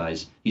Dallas,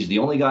 guys. He's the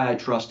only guy I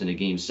trust in a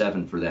Game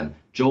 7 for them.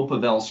 Joe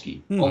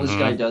Pavelski. All this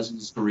guy does in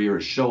his career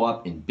is show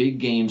up in big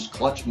games,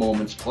 clutch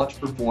moments,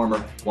 clutch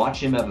performer.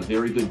 Watch him have a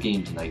very good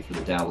game tonight for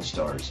the Dallas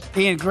Stars.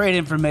 Ian, great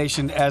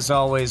information as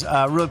always.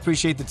 Really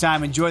appreciate the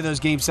time. Enjoy those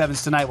Game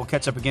 7s tonight. We'll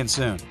catch up again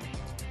soon.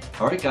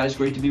 All right, guys,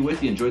 great to be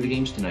with you. Enjoy the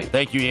games tonight.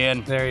 Thank you,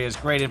 Ian. There he is.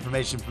 Great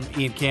information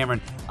from Ian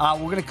Cameron. We're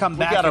going to come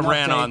back. We got to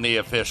rant on the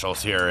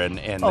officials here in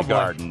the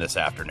Garden this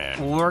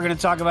afternoon. We're going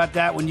to talk about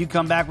that when you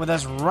come back with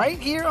us right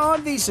here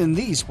on VSiN,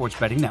 the Sports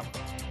Betting Network.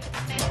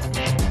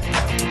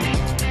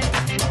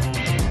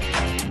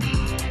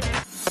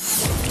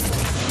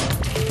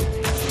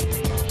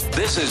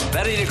 This is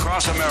Betting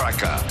Across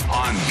America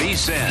on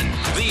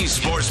VSiN, the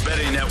Sports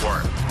Betting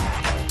Network.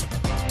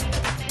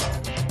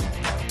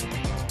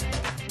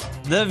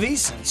 The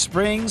VSiN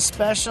Spring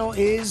Special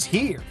is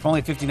here. For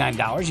only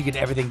 $59, you get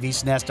everything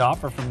VSiN has to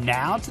offer from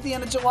now to the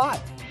end of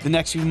July. The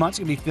next few months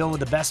are going to be filled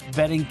with the best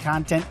betting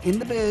content in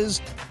the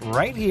biz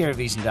right here at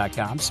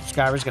VSiN.com.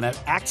 Subscribers are going to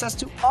have access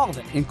to all of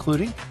it,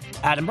 including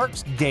Adam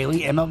Burke's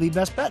daily MLB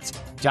best bets.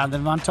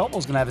 Jonathan Von Tobel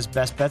is going to have his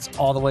best bets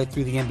all the way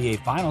through the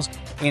NBA Finals.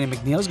 Andy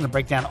McNeil is going to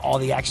break down all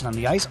the action on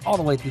the ice all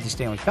the way through the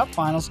Stanley Cup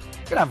Finals. We're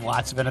going to have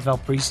lots of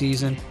NFL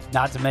preseason,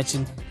 not to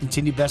mention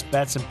continued best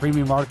bets and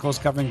premium articles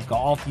covering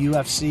golf,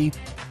 UFC,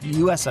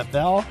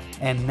 USFL,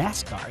 and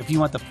NASCAR. If you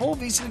want the full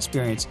VSiN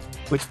experience,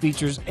 which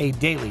features a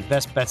daily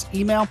best bets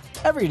email,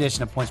 every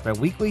edition of Point Spread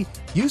Weekly,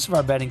 use of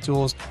our betting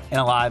tools, and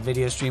a live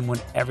video stream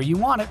whenever you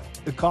want it,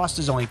 the cost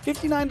is only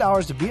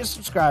 $59 to be a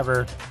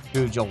subscriber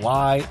through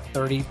July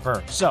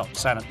 31st. So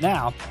sign up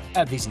now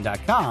at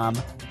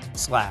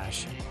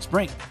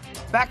VSiN.com/spring.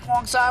 Back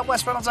alongside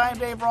Wes Reynolds, I am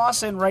Dave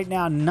Ross, and right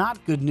now,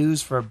 not good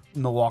news for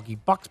Milwaukee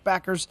Bucks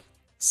backers.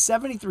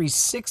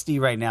 73-60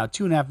 right now,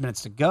 2.5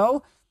 minutes to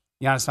go.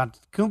 Giannis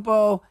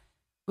Antetokounmpo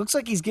looks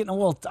like he's getting a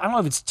little, I don't know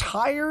if it's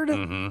tired,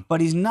 but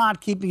he's not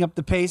keeping up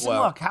the pace. Well,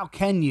 and look, how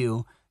can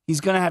you?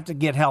 He's going to have to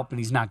get help, and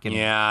he's not getting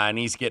help. Yeah, and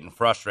he's getting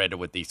frustrated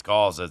with these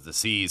calls as the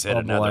C's hit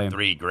another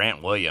three.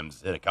 Grant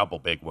Williams hit a couple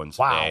big ones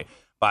today.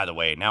 By the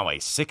way, now a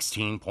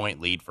 16-point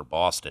lead for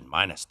Boston,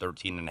 minus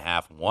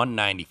 13.5,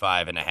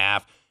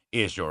 195.5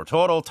 is your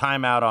total.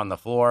 Timeout on the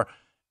floor.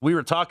 We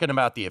were talking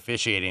about the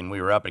officiating. We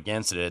were up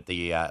against it at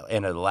the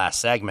end of the last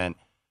segment.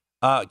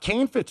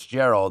 Kane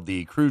Fitzgerald,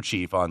 the crew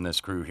chief on this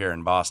crew here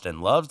in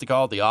Boston, loves to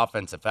call the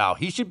offensive foul.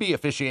 He should be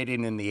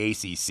officiating in the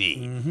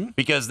ACC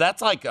because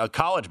that's like a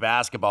college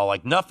basketball.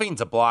 Like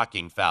nothing's a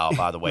blocking foul,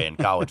 by the way, in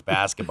college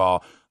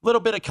basketball. A little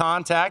bit of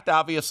contact,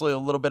 obviously a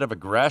little bit of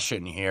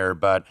aggression here,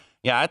 but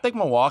yeah, I think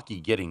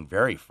Milwaukee getting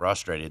very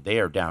frustrated. They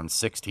are down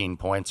 16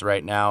 points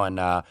right now,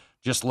 and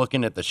just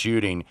looking at the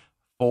shooting,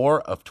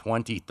 4 of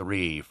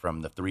 23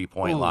 from the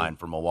three-point line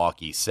for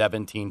Milwaukee,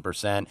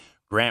 17%.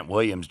 Grant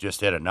Williams just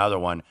hit another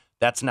one.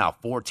 That's now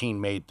 14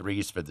 made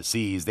threes for the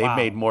C's. They've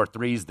made more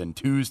threes than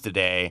twos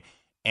today,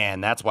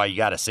 and that's why you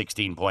got a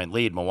 16-point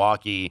lead.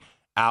 Milwaukee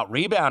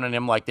out-rebounding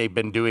him like they've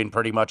been doing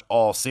pretty much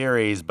all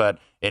series, but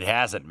it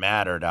hasn't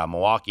mattered.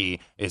 Milwaukee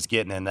is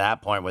getting in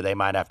that point where they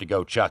might have to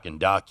go chuck and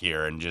duck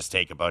here and just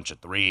take a bunch of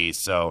threes.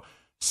 So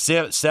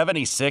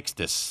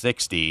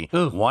 76-60,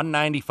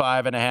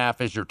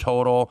 195.5 is your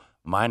total.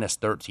 Minus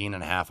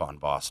 13.5 on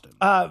Boston.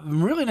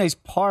 Really nice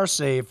par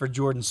save for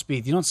Jordan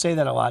Spieth. You don't say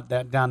that a lot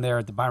down there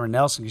at the Byron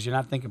Nelson because you're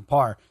not thinking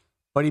par.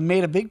 But he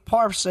made a big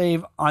par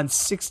save on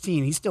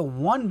 16. He's still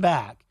one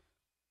back.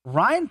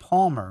 Ryan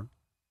Palmer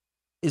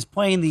is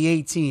playing the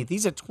 18th.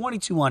 He's at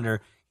 22 under.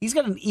 He's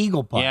got an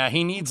eagle putt. Yeah,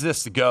 he needs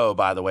this to go,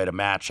 by the way, to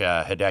match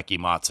Hideki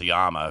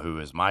Matsuyama, who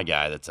is my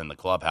guy that's in the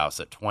clubhouse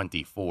at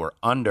 24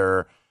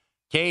 under.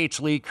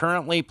 KH Lee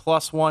currently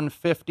plus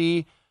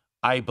 150.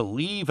 I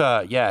believe,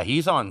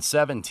 he's on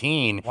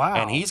 17,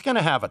 and he's going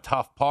to have a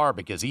tough par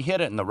because he hit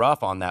it in the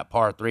rough on that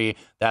par 3.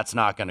 That's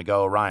not going to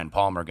go. Ryan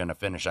Palmer going to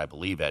finish, I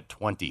believe, at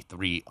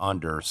 23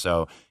 under.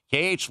 So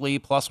KH Lee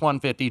plus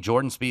 150,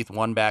 Jordan Spieth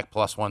one back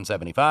plus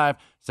 175,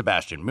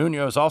 Sebastian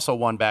Munoz also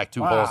one back,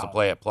 2 holes to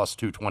play at plus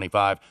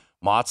 225.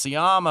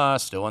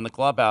 Matsuyama still in the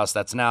clubhouse.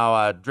 That's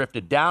now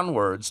drifted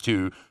downwards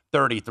to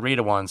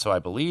 33-1. So I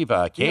believe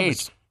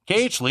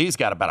KH Lee's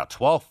got about a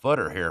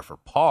 12-footer here for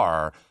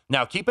par.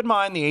 Now, keep in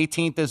mind the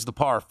 18th is the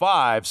par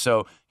 5,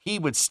 so he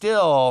would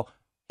still,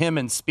 him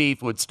and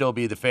Spieth would still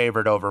be the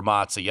favorite over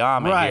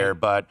Matsuyama here,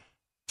 but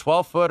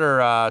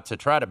 12-footer to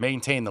try to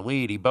maintain the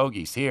lead. He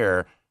bogeys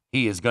here.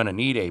 he is going to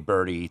need a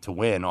birdie to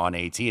win on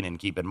 18. And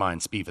keep in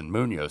mind, Spieth and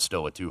Munoz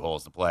still with 2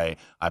 holes to play.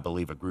 I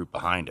believe a group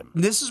behind him.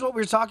 This is what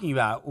we were talking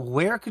about.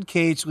 Where could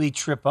KH Lee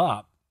trip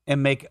up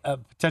and make a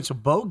potential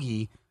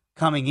bogey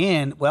coming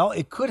in? Well,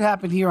 it could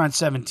happen here on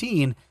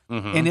 17.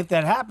 Mm-hmm. And if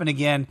that happened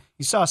again,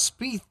 you saw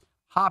Spieth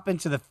hop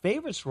into the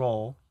favorites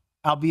role,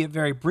 albeit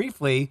very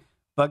briefly,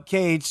 but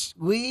KH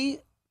Lee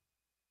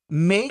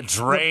makes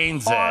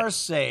drains the par it.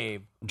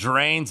 Save.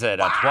 Drains it.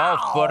 A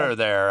 12-footer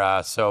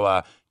there.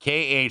 So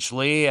KH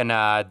Lee,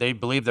 and they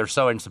believe they're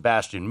showing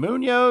Sebastian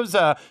Munoz,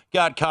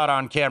 got caught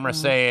on camera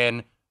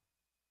saying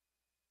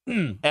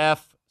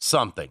F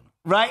something.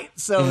 Right?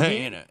 So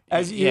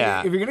if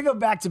you're going to go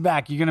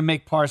back-to-back, you're going to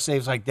make par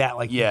saves like that,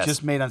 like you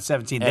just made on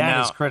 17.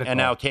 That is critical. And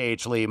now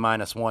KH Lee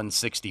minus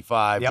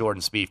 165,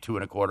 Jordan Spieth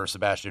 2.25,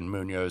 Sebastian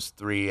Munoz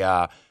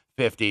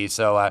 350.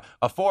 So a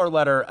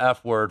 4-letter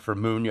F word for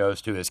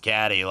Munoz to his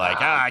caddy,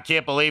 like, I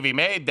can't believe he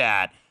made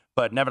that.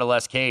 But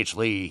nevertheless, KH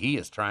Lee, he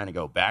is trying to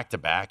go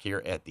back-to-back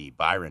here at the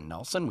Byron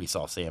Nelson. We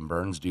saw Sam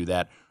Burns do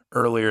that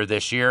earlier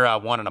this year,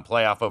 won in a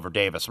playoff over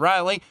Davis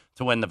Riley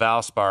to win the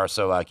Valspar.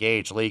 So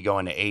KH Lee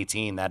going to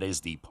 18, that is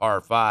the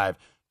par 5,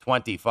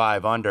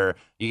 25 under.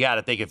 You got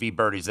to think if he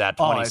birdies that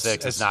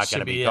 26, it's not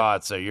going to be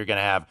caught. So you're going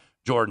to have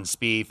Jordan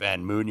Spieth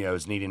and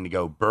Munoz needing to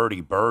go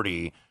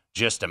birdie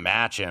just to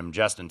match him.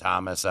 Justin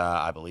Thomas,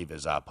 I believe,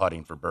 is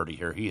putting for birdie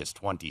here. He is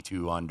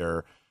 22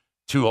 under,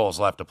 2 holes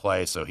left to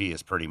play, so he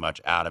is pretty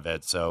much out of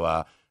it.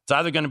 So it's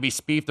either going to be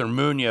Spieth or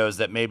Munoz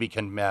that maybe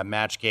can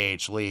match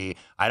KH Lee.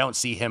 I don't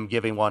see him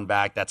giving one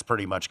back. That's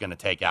pretty much going to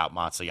take out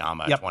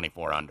Matsuyama at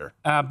 24 under.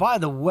 By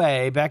the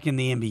way, back in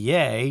the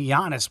NBA,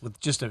 Giannis with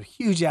just a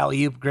huge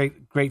alley-oop,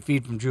 great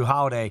feed from Drew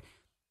Holiday.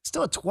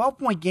 Still a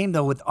 12-point game,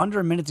 though, with under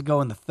a minute to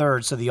go in the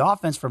third. So the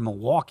offense for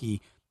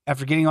Milwaukee,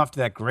 after getting off to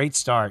that great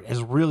start,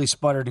 has really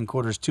sputtered in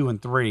quarters 2 and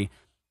 3.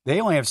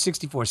 They only have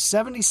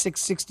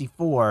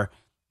 76-64.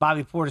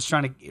 Bobby Portis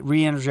trying to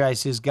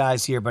re-energize his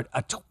guys here, but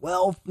a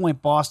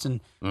 12-point Boston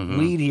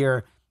lead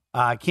here.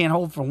 Can't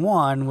hold for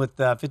one with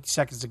 50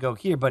 seconds to go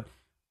here, but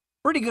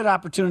pretty good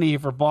opportunity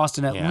for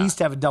Boston at least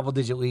have a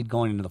double-digit lead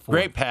going into the fourth.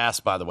 Great pass,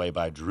 by the way,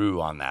 by Drew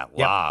on that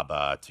lob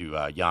to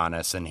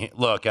Giannis. And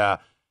look,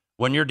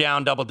 when you're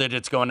down double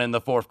digits going in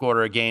the fourth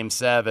quarter of Game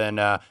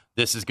 7,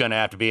 this is going to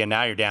have to be, and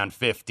now you're down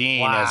 15.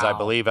 Wow. As I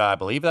believe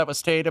that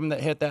was Tatum that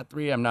hit that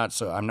 3. I'm not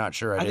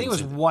sure. I think it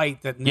was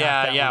White that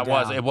knocked that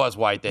one down. It was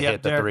White that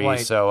hit the Derek 3.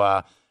 White.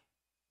 So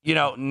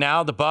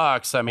now the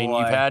Bucks. I mean,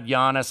 you've had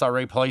Giannis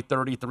already play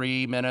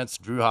 33 minutes.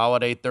 Drew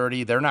Holiday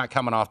 30. They're not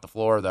coming off the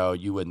floor though.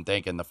 You wouldn't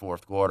think in the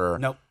fourth quarter.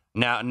 Nope.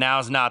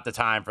 Now's not the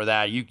time for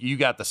that. You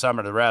got the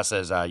summer to rest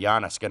as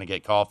Giannis going to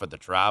get called for the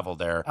travel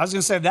there. I was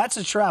going to say that's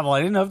a travel. I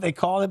didn't know if they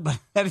called it, but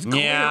that is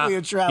clearly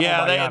a travel.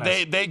 Yeah,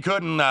 they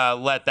couldn't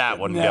let that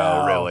one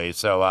go really.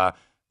 So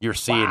you're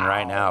seeing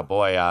right now,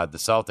 boy, the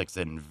Celtics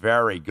in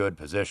very good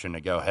position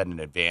to go ahead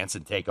and advance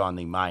and take on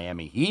the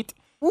Miami Heat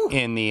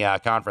in the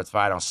conference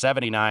final.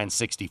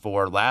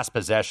 79-64, last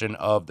possession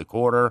of the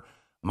quarter.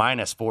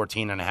 Minus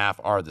 14.5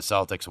 are the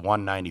Celtics,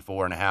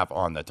 194.5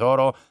 on the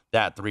total.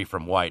 That 3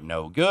 from White,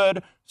 no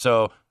good.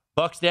 So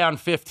Bucks down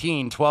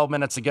 15, 12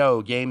 minutes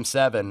ago, Game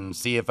 7.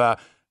 See if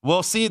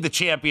we'll see the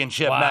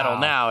championship medal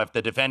now if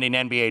the defending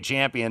NBA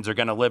champions are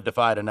going to live to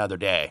fight another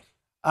day.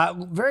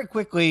 Very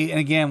quickly, and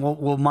again,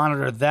 we'll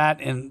monitor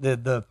that and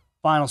the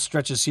final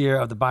stretches here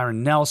of the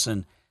Byron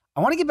Nelson.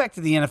 I want to get back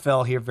to the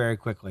NFL here very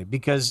quickly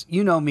because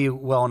you know me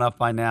well enough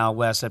by now,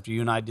 Wes, after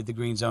you and I did the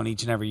Green Zone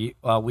each and every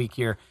week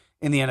here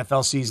in the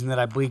NFL season that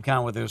I bleed kind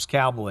of with those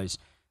Cowboys.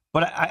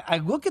 But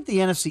I look at the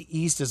NFC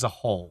East as a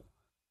whole,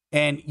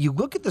 and you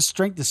look at the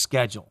strength of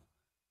schedule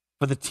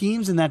for the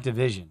teams in that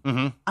division.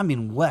 Mm-hmm. I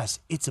mean,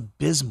 Wes, it's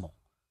abysmal,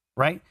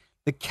 right?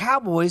 The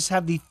Cowboys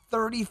have the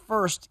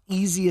 31st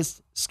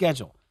easiest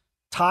schedule,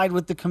 tied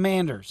with the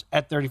Commanders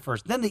at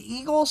 31st. Then the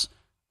Eagles,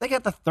 they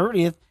got the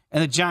 30th,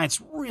 and the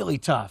Giants really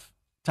tough,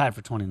 tied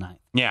for 29th.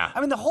 Yeah. I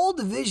mean, the whole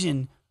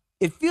division,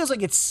 it feels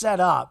like it's set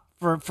up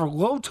for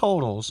low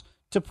totals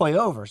to play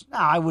overs.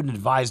 Now, I wouldn't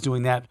advise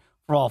doing that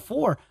for all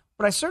 4,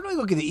 but I certainly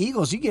look at the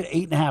Eagles. You get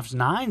 8.5s,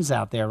 9s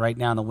out there right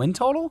now in the win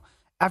total.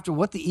 After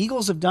what the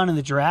Eagles have done in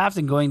the draft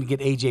and going to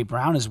get A.J.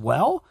 Brown as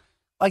well,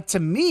 like to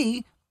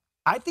me,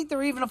 I think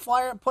they're even a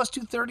flyer at plus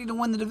 230 to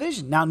win the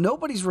division. Now,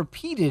 nobody's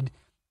repeated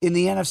in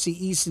the NFC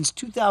East since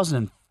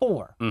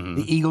 2004. Mm-hmm.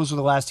 The Eagles were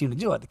the last team to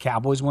do it. The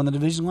Cowboys won the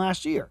division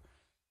last year.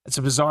 It's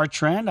a bizarre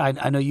trend.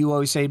 I know you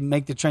always say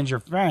make the trend your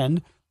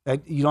friend,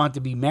 that you don't have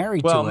to be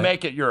married to it. Well,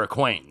 make it your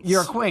acquaintance.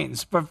 Your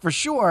acquaintance. But for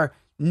sure,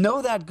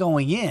 know that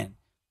going in.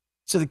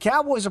 So the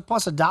Cowboys are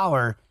plus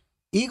 $1,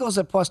 Eagles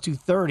at plus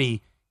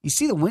 230. You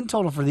see the win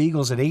total for the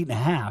Eagles at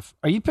 8.5.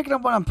 Are you picking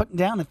up what I'm putting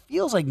down? It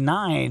feels like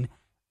 9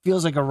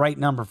 feels like a right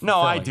number for Philly.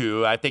 I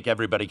do. I think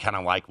everybody kind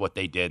of liked what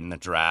they did in the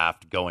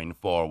draft going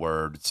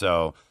forward.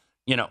 So,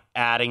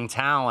 adding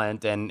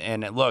talent.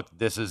 And look,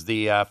 this is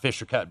the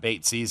Fisher cut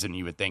bait season,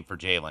 you would think, for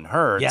Jalen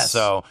Hurts. Yes.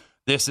 So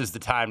this is the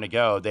time to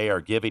go. They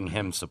are giving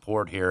him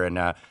support here.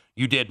 And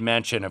you did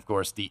mention, of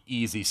course, the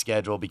easy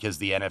schedule because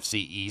the NFC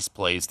East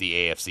plays the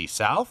AFC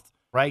South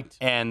Right.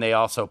 And they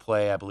also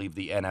play, I believe,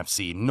 the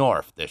NFC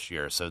North this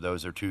year. So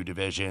those are two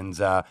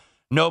divisions.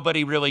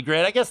 Nobody really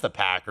great. I guess the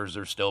Packers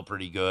are still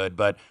pretty good,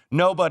 but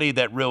nobody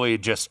that really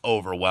just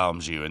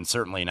overwhelms you, and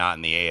certainly not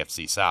in the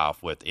AFC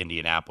South with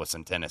Indianapolis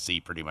and Tennessee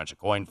pretty much a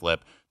coin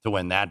flip to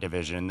win that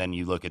division. And then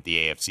you look at the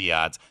AFC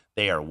odds,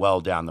 they are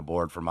well down the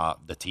board from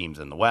the teams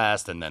in the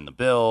West, and then the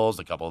Bills,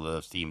 a couple of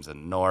those teams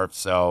in the North.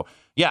 So,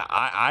 yeah,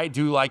 I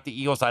do like the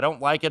Eagles. I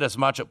don't like it as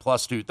much at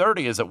plus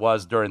 230 as it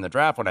was during the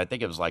draft when I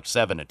think it was like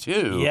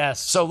 7-2. Yes.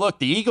 So, look,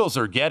 the Eagles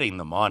are getting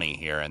the money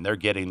here, and they're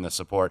getting the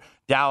support.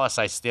 Dallas,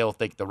 I still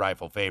think the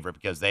rightful favorite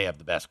because they have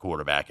the best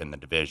quarterback in the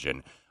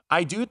division.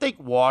 I do think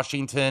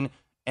Washington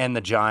and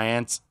the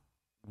Giants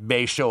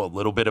may show a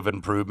little bit of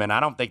improvement. I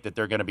don't think that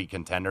they're going to be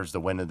contenders to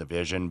win the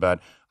division,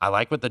 but I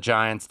like what the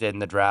Giants did in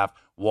the draft.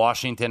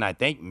 Washington, I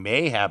think,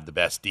 may have the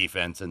best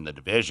defense in the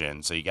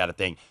division, so you got to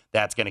think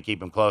that's going to keep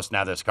them close.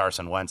 Now, does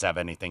Carson Wentz have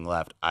anything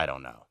left? I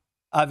don't know.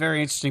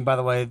 Very interesting, by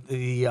the way.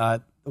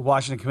 The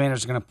Washington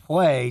Commanders are going to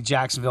play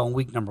Jacksonville in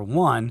week number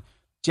 1.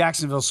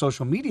 Jacksonville's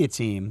social media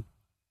team,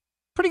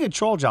 pretty good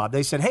troll job.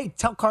 They said, hey,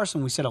 tell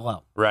Carson we said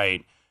hello.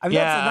 Right. I mean,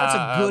 that's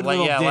a good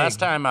little dig. Last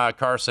time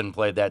Carson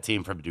played that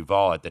team from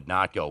Duval, it did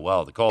not go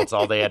well. The Colts,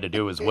 all they had to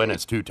do was win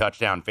as 2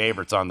 touchdown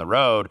favorites on the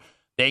road.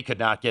 They could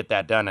not get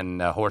that done,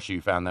 and Horseshoe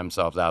found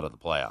themselves out of the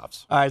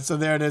playoffs. All right, so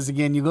there it is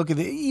again. You look at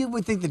you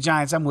would think the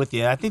Giants, I'm with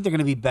you. I think they're going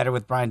to be better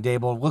with Brian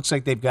Daboll. It looks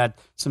like they've got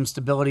some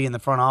stability in the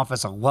front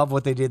office. I love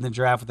what they did in the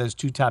draft with those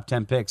 2 top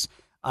 10 picks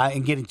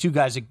and getting 2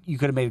 guys that you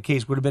could have made a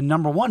case would have been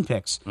number 1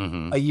 picks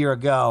a year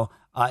ago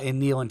in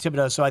Neal and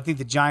Thibodeau. So I think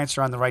the Giants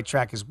are on the right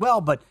track as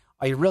well, but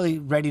are you really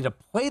ready to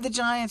play the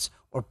Giants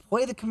or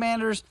play the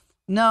Commanders?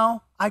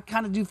 No, I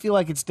kind of do feel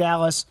like it's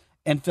Dallas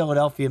and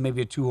Philadelphia,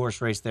 maybe a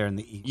 2-horse race there in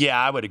the East.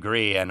 Yeah, I would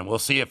agree, and we'll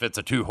see if it's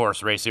a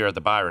 2-horse race here at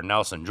the Byron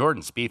Nelson.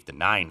 Jordan Spieth to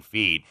 9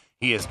 feet.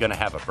 He is going to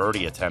have a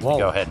birdie attempt to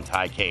go ahead and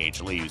tie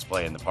KH Lee, who's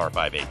playing the par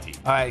 5 18.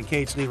 All right,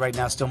 and KH Lee right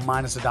now still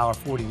minus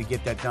 $1.40 to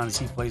get that done as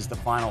he plays the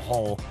final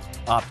hole,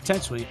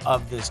 potentially,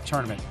 of this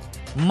tournament.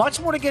 Much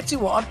more to get to.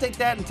 We'll update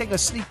that and take a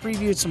sneak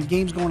preview of some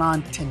games going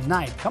on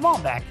tonight. Come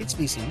on back. It's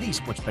VSiN, the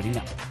Sports Betting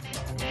Network.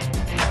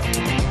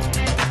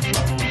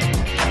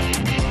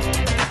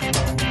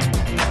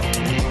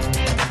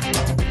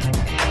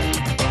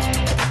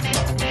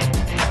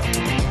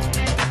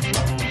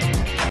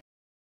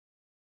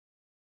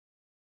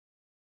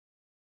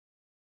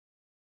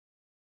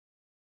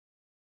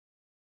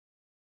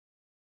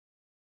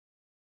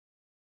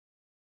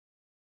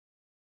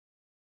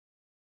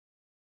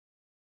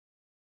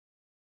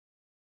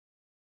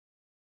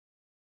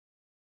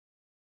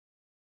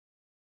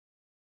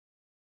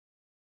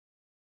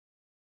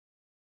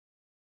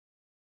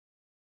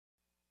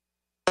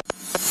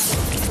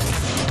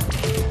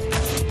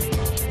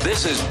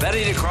 This is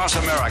Betting Across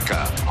America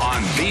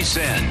on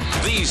VSiN,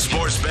 the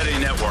Sports Betting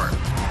Network.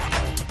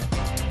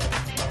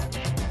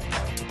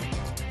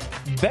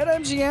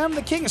 BetMGM,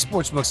 the king of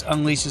sportsbooks,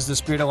 unleashes the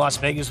spirit of Las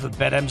Vegas with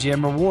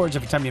BetMGM rewards.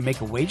 Every time you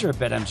make a wager at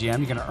BetMGM,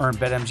 you're going to earn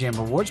BetMGM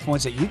rewards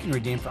points that you can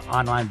redeem for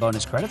online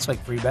bonus credits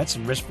like free bets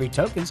and risk-free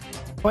tokens.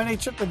 Plan a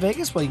trip to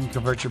Vegas where you can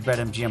convert your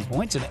BetMGM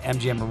points into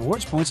MGM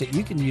rewards points that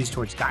you can use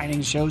towards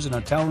dining, shows, and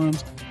hotel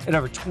rooms at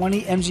over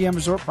 20 MGM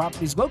resort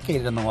properties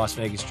located on the Las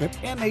Vegas Strip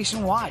and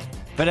nationwide.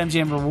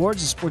 BetMGM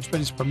Rewards is sports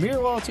betting's premier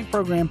loyalty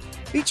program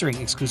featuring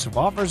exclusive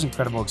offers,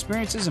 incredible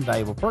experiences, and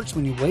valuable perks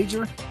when you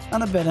wager on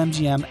the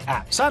BetMGM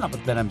app. Sign up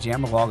with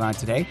BetMGM or log on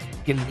today.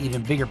 Get an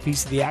even bigger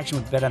piece of the action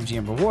with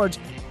BetMGM Rewards.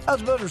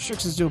 Eligibility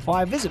restrictions do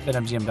apply. Visit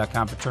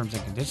BetMGM.com for terms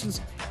and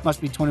conditions.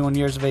 Must be 21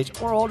 years of age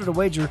or older to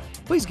wager.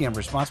 Please gamble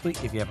responsibly.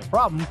 If you have a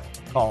problem,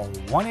 call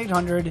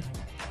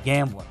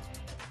 1-800-GAMBLER.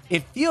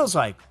 It feels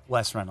like,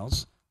 Wes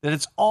Reynolds, that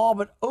it's all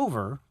but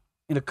over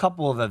in a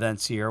couple of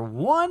events here.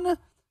 One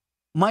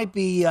might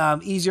be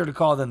easier to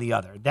call than the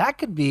other. That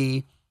could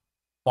be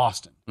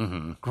Boston.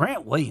 Mm-hmm.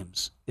 Grant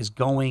Williams is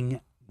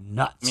going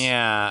nuts.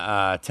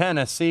 Yeah,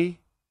 Tennessee.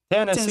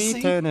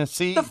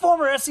 The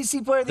former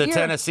SEC player of the year. The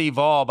Tennessee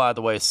Vol, by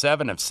the way,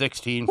 7 of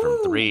 16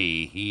 from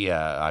 3. He,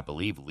 I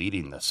believe,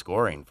 leading the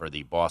scoring for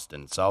the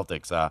Boston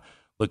Celtics.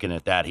 Looking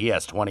at that, he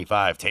has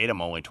 25.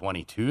 Tatum only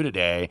 22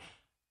 today.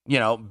 You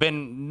know,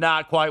 been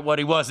not quite what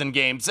he was in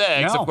Game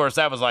 6. No. Of course,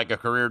 that was like a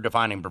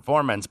career-defining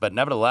performance, but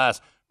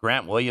nevertheless,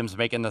 Grant Williams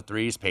making the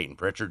threes. Peyton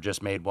Pritchard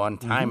just made one.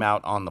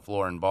 Timeout on the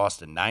floor in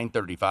Boston.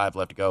 9:35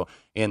 left to go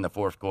in the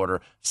fourth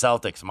quarter.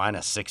 Celtics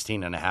minus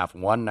 16.5,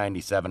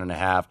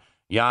 197.5.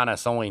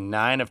 Giannis only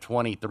 9 of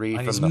 23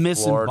 and from the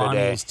floor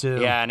today. Too.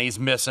 Yeah, and he's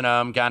missing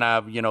them, kind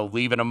of,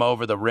 leaving them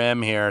over the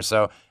rim here.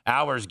 So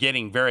hours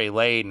getting very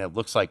late, and it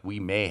looks like we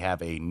may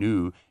have a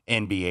new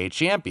NBA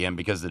champion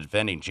because the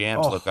defending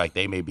champs look like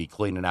they may be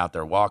cleaning out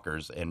their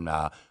walkers in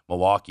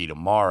Milwaukee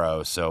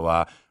tomorrow.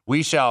 So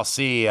we shall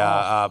see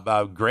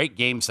a great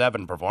Game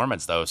 7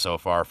 performance, though, so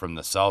far from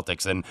the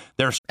Celtics. And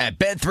there's At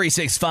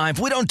Bet365,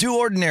 we don't do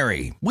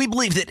ordinary. We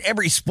believe that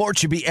every sport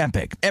should be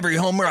epic. Every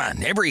home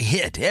run, every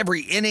hit,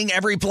 every inning,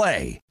 every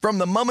play. From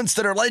the moments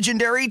that are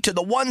legendary to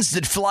the ones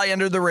that fly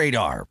under the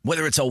radar.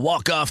 Whether it's a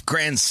walk-off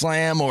grand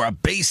slam or a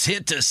base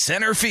hit to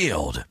center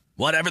field.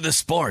 Whatever the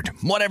sport,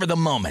 whatever the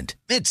moment,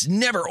 it's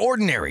never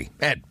ordinary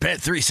at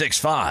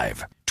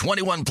Bet365.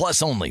 21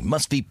 plus only.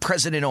 Must be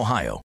present in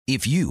Ohio.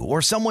 If you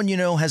or someone you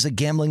know has a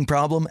gambling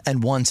problem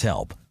and wants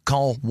help,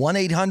 call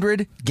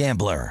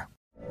 1-800-GAMBLER.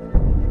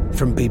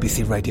 From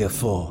BBC Radio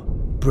 4,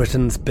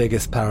 Britain's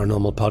biggest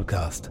paranormal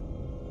podcast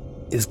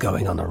is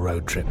going on a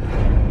road trip.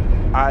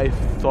 I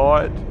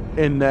thought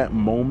in that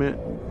moment,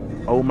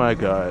 oh my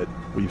God,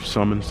 we've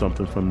summoned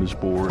something from this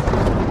board.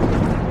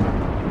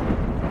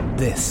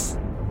 This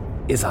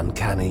is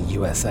Uncanny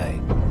USA.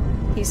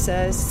 He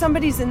says,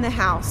 somebody's in the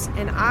house,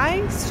 and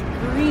I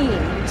screamed.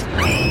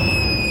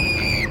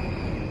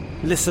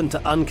 Listen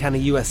to Uncanny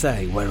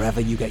USA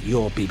wherever you get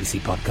your BBC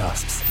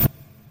podcasts,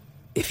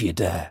 if you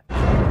dare.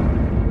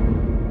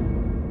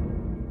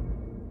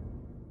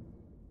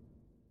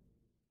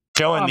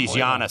 Showing these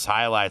Giannis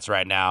highlights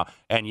right now,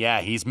 and yeah,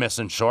 he's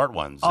missing short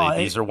ones.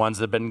 These are ones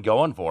that have been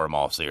going for him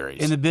all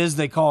series. In the biz,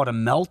 they call it a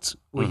melt,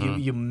 where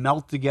you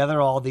melt together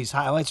all these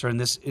highlights, or in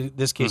this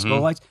case,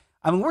 goal lights.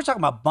 I mean, we're talking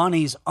about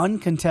Bunny's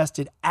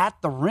uncontested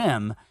at the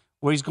rim,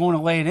 where he's going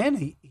to lay it in.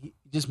 He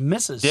just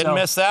misses. Didn't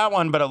miss that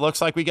one, but it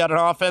looks like we got an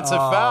offensive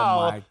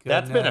foul. My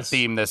That's been a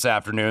theme this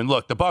afternoon.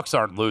 Look, the Bucks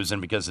aren't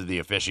losing because of the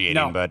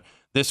officiating, but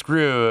this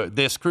crew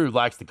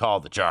likes to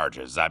call the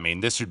charges. I mean,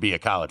 this should be a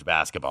college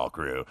basketball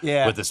crew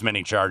with this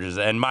many charges.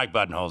 And Mike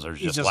Budenholzer's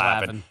just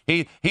laughing.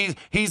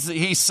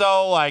 He's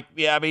so like,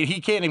 I mean,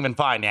 he can't even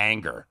find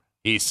anger.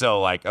 He's so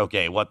like,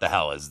 okay, what the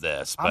hell is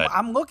this? But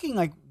I'm looking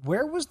like,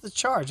 where was the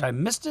charge? I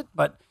missed it,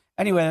 but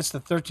anyway, that's the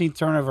 13th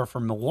turnover for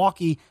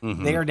Milwaukee.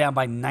 They are down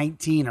by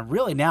 19, and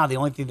really now the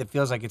only thing that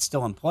feels like it's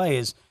still in play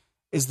is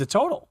the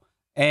total.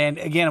 And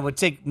again, it would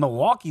take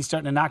Milwaukee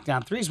starting to knock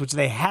down threes, which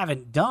they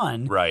haven't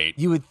done. Right.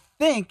 You would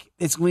think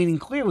it's leaning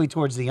clearly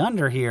towards the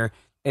under here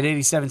at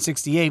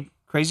 87-68.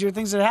 Crazier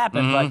things that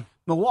happen, but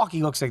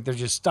Milwaukee looks like they're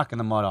just stuck in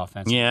the mud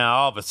offensively. Yeah,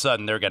 all of a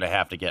sudden they're going to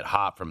have to get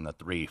hot from the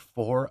three.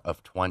 4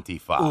 of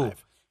 25. Ooh.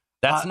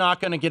 That's not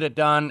going to get it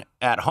done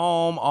at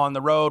home, on the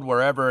road,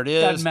 wherever it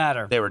is. Doesn't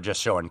matter. They were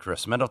just showing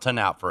Chris Middleton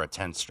out for a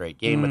 10th straight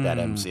game with that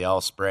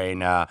MCL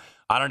sprain. I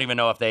don't even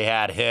know if they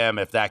had him,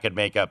 if that could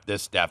make up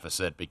this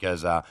deficit,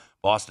 because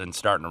Boston's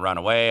starting to run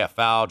away. A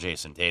foul.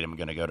 Jason Tatum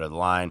going to go to the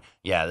line.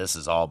 Yeah, this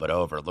is all but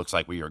over. It looks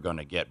like we are going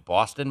to get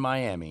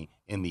Boston-Miami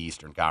in the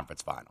Eastern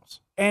Conference Finals.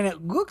 And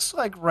it looks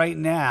like right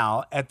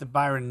now at the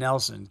Byron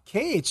Nelson,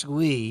 K.H.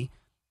 Lee,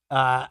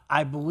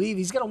 I believe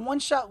he's got a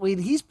one-shot lead.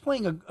 He's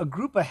playing a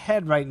group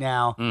ahead right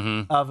now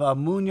of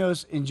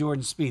Munoz and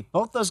Jordan Spieth.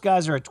 Both those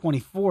guys are at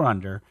 24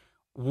 under,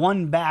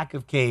 one back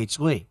of K.H.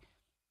 Lee.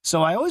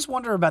 So I always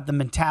wonder about the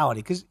mentality,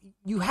 because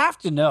you have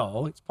to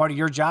know, it's part of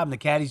your job and the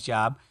caddy's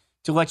job,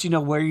 to let you know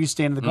where you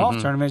stand in the golf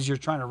tournament as you're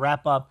trying to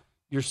wrap up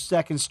your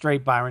second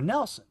straight Byron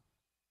Nelson.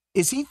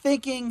 Is he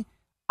thinking,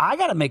 I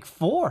got to make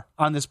 4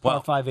 on this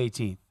par 5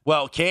 18th?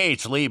 Well,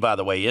 K.H. Lee, by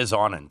the way, is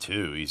on in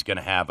 2. He's going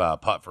to have a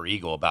putt for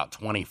eagle about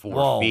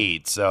 24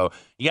 feet. So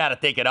you got to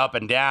think it up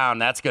and down.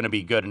 That's going to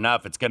be good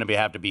enough. It's going to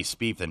have to be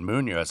Spieth and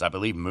Munoz. I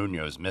believe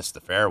Munoz missed the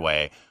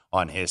fairway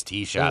on his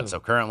tee shot. So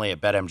currently at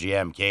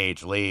BetMGM,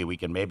 K.H. Lee, we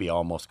can maybe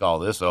almost call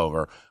this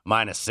over.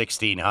 Minus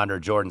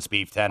 1,600. Jordan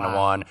Spieth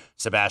 10-1.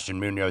 Sebastian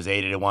Munoz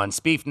 80-1.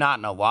 Spieth not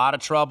in a lot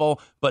of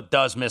trouble, but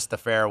does miss the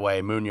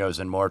fairway. Munoz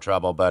in more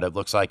trouble, but it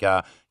looks like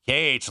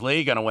K.H.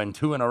 Lee going to win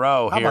 2 in a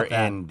row here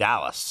in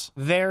Dallas.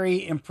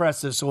 Very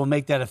impressive. So we'll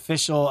make that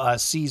official.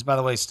 C's, by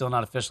the way, still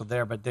not official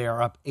there, but they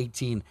are up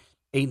 18,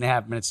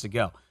 8.5 minutes to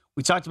go.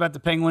 We talked about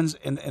the Penguins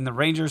and the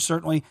Rangers,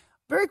 certainly.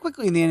 Very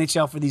quickly in the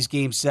NHL for these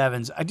Game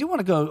 7s, I do want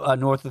to go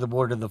north of the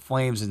border to the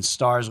Flames and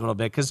Stars a little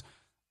bit, because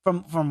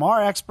from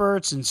our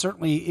experts, and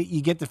certainly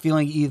you get the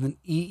feeling, even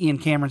Ian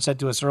Cameron said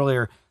to us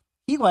earlier,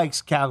 he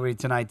likes Calgary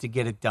tonight to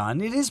get it done.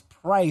 It is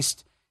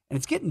priced, and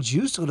it's getting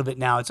juiced a little bit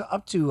now. It's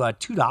up to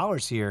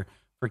 $2 here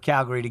for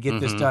Calgary to get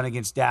this done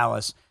against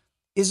Dallas.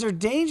 Is there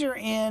danger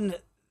in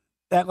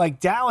that, like,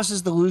 Dallas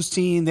is the loose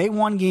team? They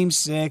won Game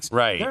 6.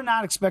 Right. They're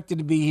not expected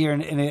to be here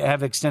and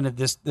have extended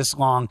this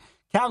long.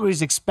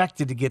 Calgary's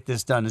expected to get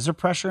this done. Is there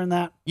pressure in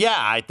that? Yeah,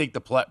 I think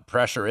the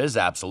pressure is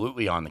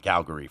absolutely on the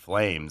Calgary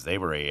Flames. They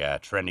were a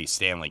trendy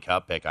Stanley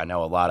Cup pick. I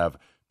know a lot of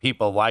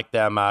people like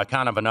them.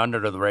 Kind of an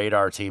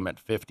under-the-radar team at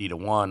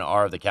 50-1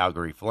 are the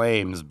Calgary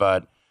Flames,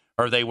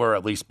 or they were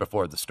at least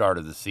before the start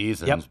of the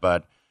seasons. Yep.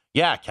 But,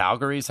 yeah,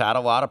 Calgary's had a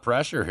lot of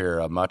pressure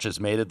here, much as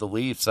made of the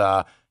Leafs.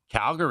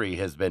 Calgary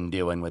has been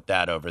dealing with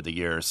that over the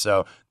years.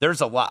 So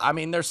there's a lot. I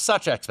mean, there's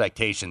such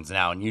expectations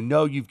now. And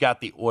you've got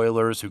the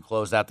Oilers who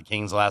closed out the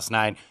Kings last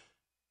night.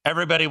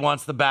 Everybody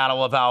wants the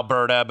Battle of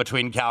Alberta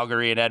between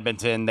Calgary and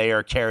Edmonton. They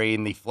are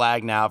carrying the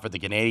flag now for the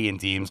Canadian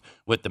teams,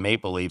 with the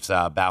Maple Leafs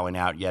bowing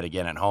out yet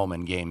again at home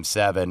in Game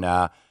 7.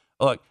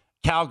 Look,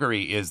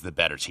 Calgary is the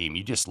better team.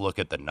 You just look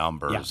at the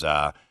numbers.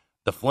 Yeah.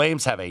 The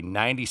Flames have a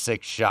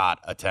 96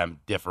 shot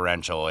attempt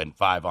differential in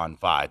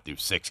 5-on-5 through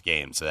 6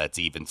 games. So that's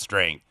even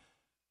strength.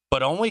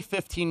 but only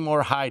 15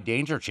 more high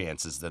danger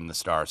chances than the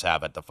Stars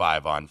have at the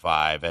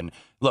 5-on-5. And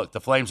look,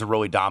 the Flames are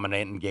really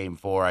dominating Game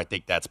 4. I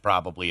think that's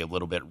probably a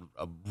little bit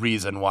a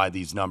reason why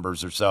these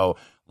numbers are so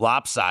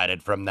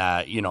lopsided from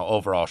that,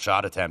 overall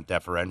shot attempt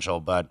differential.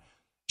 But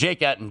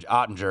Jake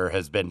Ottinger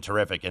has been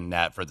terrific in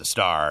net for the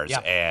Stars,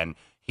 and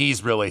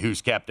he's really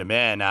who's kept him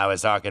in. I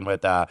was talking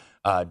with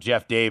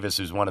Jeff Davis,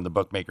 who's one of the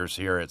bookmakers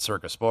here at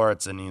Circa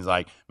Sports, and he's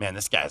like, man,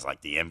 this guy's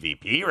like the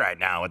MVP right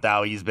now with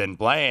how he's been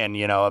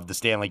playing, of the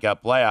Stanley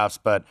Cup playoffs.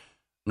 But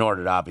in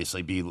order to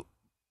obviously be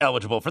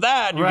eligible for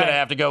that, you're going to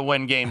have to go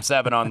win Game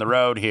 7 on the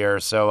road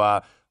here.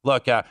 So,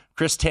 look,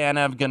 Chris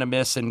Tanev going to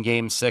miss in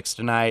Game 6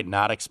 tonight.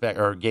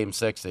 Game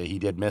 6. He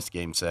did miss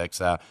Game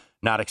 6.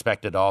 Not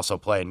expected to also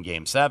play in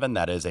Game 7.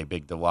 That is a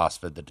big loss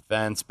for the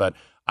defense. But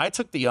I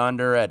took the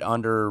under at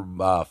under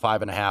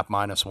 5.5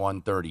 minus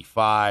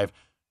 135.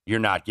 You're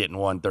not getting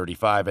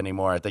 135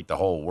 anymore. I think the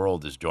whole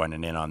world is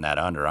joining in on that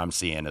under. I'm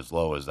seeing as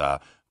low as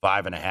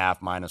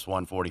 5.5 minus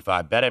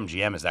 145.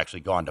 BetMGM has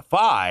actually gone to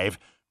 5.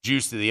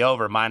 Juice to the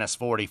over minus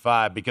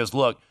 45 because,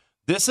 look,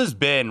 this has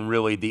been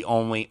really the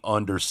only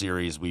under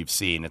series we've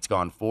seen. It's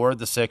gone 4 of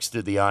the 6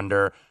 to the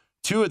under.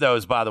 2 of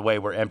those, by the way,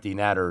 were empty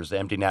netters,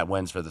 empty net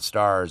wins for the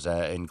Stars,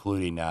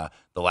 including the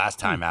last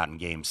time out in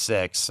Game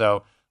 6.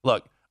 So,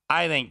 look,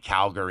 I think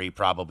Calgary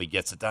probably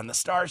gets it done. The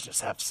Stars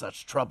just have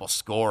such trouble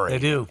scoring. They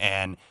do.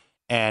 And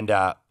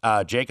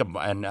Jacob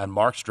and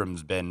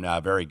Markstrom's been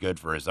very good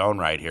for his own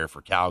right here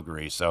for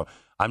Calgary. So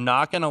I'm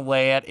not going to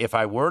lay it. If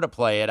I were to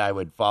play it, I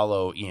would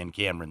follow Ian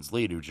Cameron's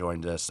lead, who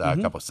joined us a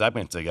couple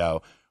segments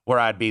ago, where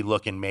I'd be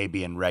looking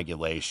maybe in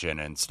regulation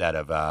instead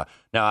of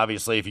now,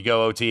 obviously, if you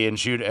go OT and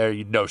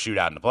no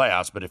shootout in the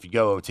playoffs, but if you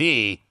go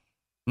OT,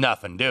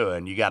 nothing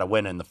doing. You got to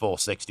win in the full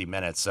 60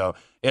 minutes. So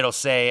it'll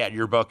say at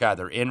your book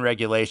either in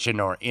regulation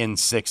or in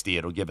 60.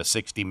 It'll give a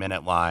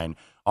 60-minute line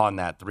on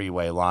that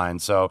three-way line.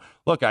 So,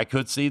 look, I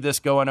could see this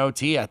going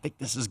OT. I think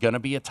this is going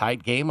to be a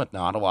tight game with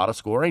not a lot of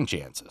scoring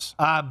chances.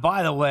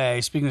 By the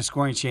way, speaking of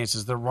scoring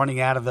chances, they're running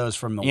out of those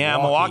from Milwaukee. Yeah,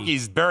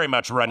 Milwaukee's very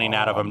much running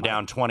out of them,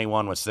 down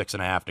 21 with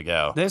 6.5 to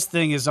go. This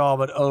thing is all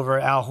but over.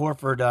 Al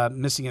Horford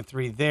missing a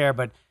 3 there,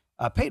 but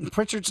Peyton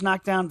Pritchard's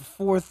knocked down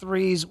 4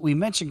 threes. We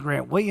mentioned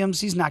Grant Williams.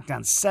 He's knocked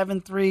down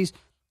 7 threes.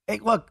 Hey,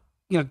 look,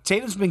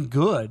 Tatum's been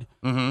good,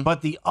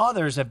 but the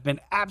others have been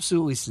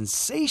absolutely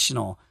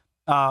sensational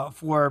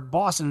for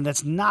Boston, and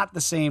that's not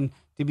the same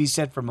to be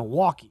said for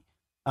Milwaukee.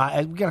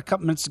 We got a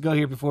couple minutes to go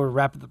here before we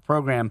wrap up the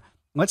program.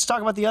 Let's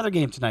talk about the other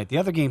game tonight, the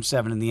other Game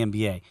 7 in the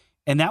NBA,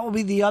 and that will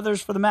be the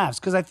others for the Mavs,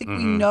 because I think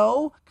we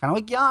know, kind of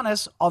like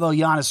Giannis, although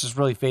Giannis is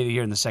really faded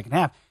here in the second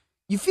half,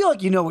 you feel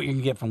like you know what you're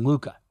going to get from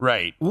Luka.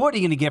 Right. What are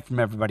you going to get from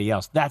everybody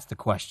else? That's the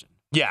question.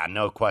 Yeah,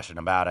 no question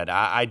about it.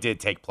 I did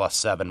take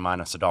 +7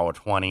 minus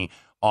 $1.20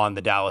 on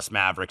the Dallas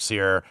Mavericks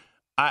here.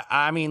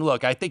 I mean,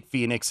 look, I think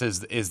Phoenix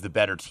is the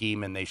better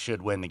team, and they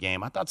should win the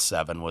game. I thought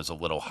 7 was a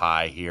little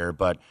high here,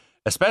 but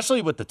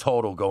especially with the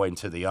total going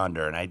to the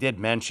under. And I did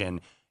mention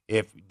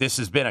if this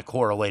has been a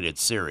correlated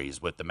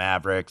series with the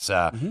Mavericks,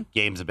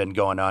 games have been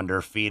going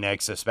under.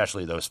 Phoenix,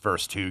 especially those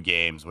first 2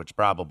 games, which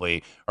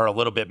probably are a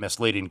little bit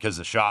misleading because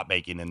the shot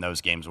making in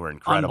those games were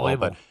incredible.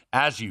 But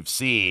as you've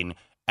seen,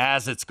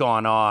 as it's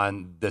gone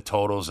on, the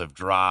totals have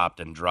dropped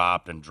and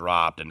dropped and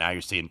dropped, and now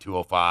you're seeing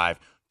 205,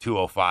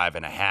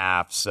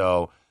 205.5.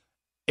 So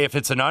if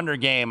it's an under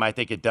game, I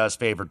think it does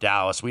favor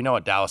Dallas. We know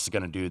what Dallas is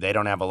going to do. They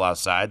don't have a lot of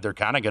side. They're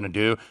kind of going to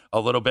do a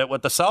little bit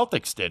what the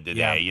Celtics did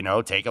today.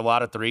 Take a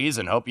lot of threes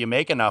and hope you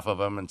make enough of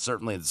them, and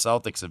certainly the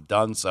Celtics have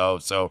done so.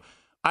 So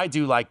I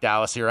do like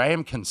Dallas here. I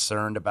am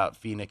concerned about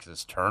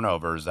Phoenix's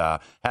turnovers.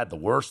 Had the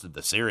worst of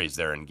the series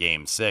there in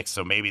Game 6,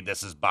 so maybe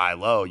this is buy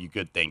low. You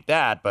could think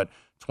that, but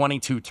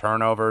 22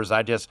 turnovers.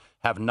 I just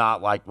have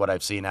not liked what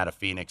I've seen out of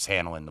Phoenix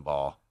handling the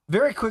ball.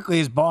 Very quickly,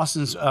 as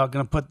Boston's going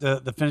to put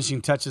the finishing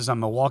touches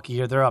on Milwaukee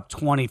here, they're up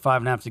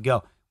 25.5 to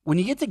go. When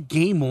you get to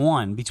Game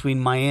 1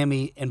 between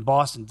Miami and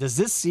Boston, does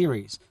this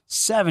series,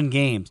 7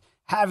 games,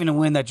 having to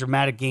win that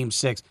dramatic Game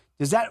 6,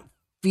 does that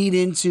feed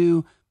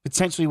into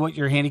potentially what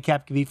your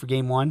handicap could be for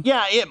Game 1?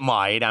 Yeah, it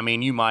might. I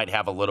mean, you might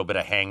have a little bit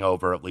of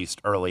hangover at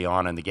least early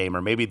on in the game,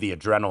 or maybe the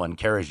adrenaline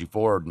carries you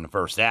forward in the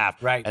first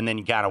half, right, and then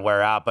you kind of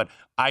wear out. But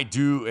I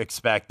do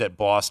expect that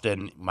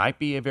Boston might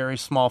be a very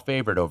small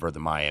favorite over the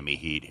Miami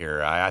Heat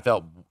here. I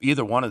felt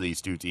either one of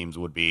these 2 teams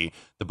would be.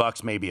 The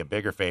Bucks may be a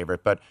bigger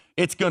favorite, but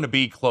it's going to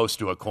be close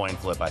to a coin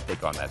flip, I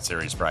think, on that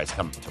series price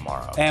coming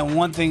tomorrow. And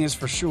one thing is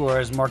for sure,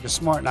 as Marcus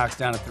Smart knocks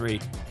down a 3,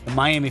 the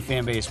Miami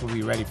fan base will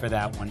be ready for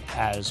that one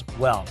as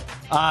well.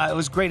 It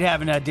was great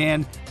having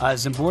Dan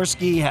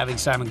Szymborski, having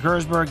Simon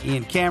Gersberg,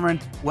 Ian Cameron.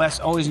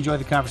 Wes, always enjoy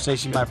the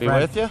conversation, my friend.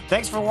 With you.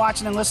 Thanks for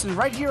watching and listening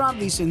right here on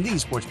VSiN, the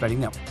Sports Betting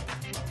Network.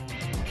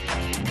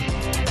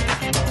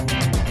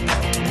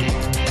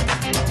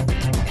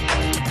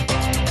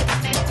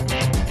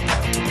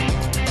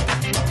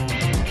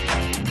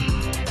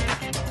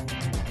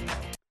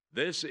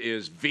 This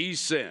is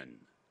VSiN,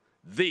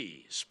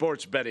 the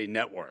Sports Betting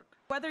Network.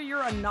 Whether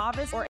you're a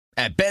novice or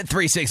At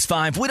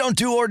Bet365, we don't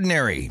do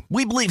ordinary.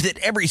 We believe that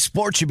every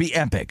sport should be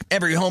epic.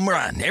 Every home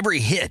run, every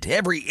hit,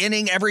 every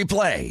inning, every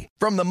play.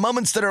 From the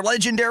moments that are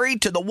legendary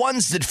to the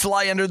ones that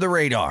fly under the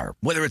radar.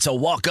 Whether it's a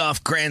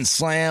walk-off grand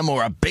slam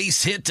or a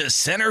base hit to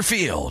center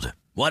field.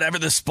 Whatever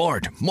the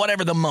sport,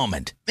 whatever the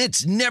moment.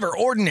 It's never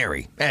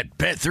ordinary at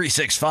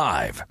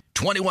Bet365.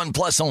 21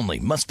 plus only.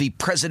 Must be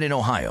present in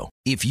Ohio.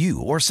 If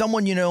you or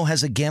someone you know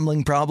has a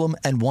gambling problem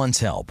and wants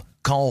help,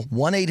 call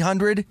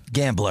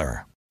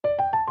 1-800-GAMBLER.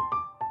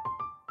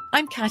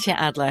 I'm Katya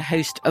Adler,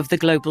 host of The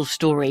Global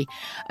Story.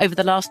 Over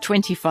the last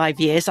 25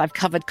 years, I've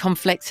covered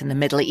conflicts in the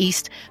Middle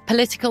East,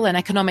 political and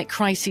economic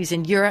crises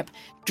in Europe,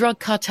 drug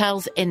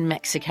cartels in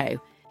Mexico.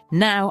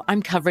 Now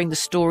I'm covering the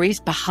stories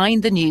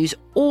behind the news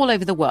all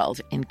over the world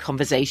in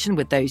conversation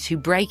with those who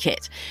break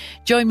it.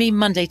 Join me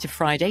Monday to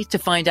Friday to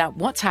find out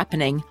what's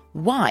happening,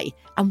 why,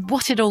 and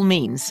what it all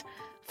means.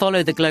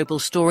 Follow The Global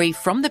Story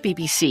from the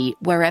BBC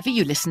wherever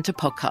you listen to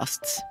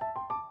podcasts.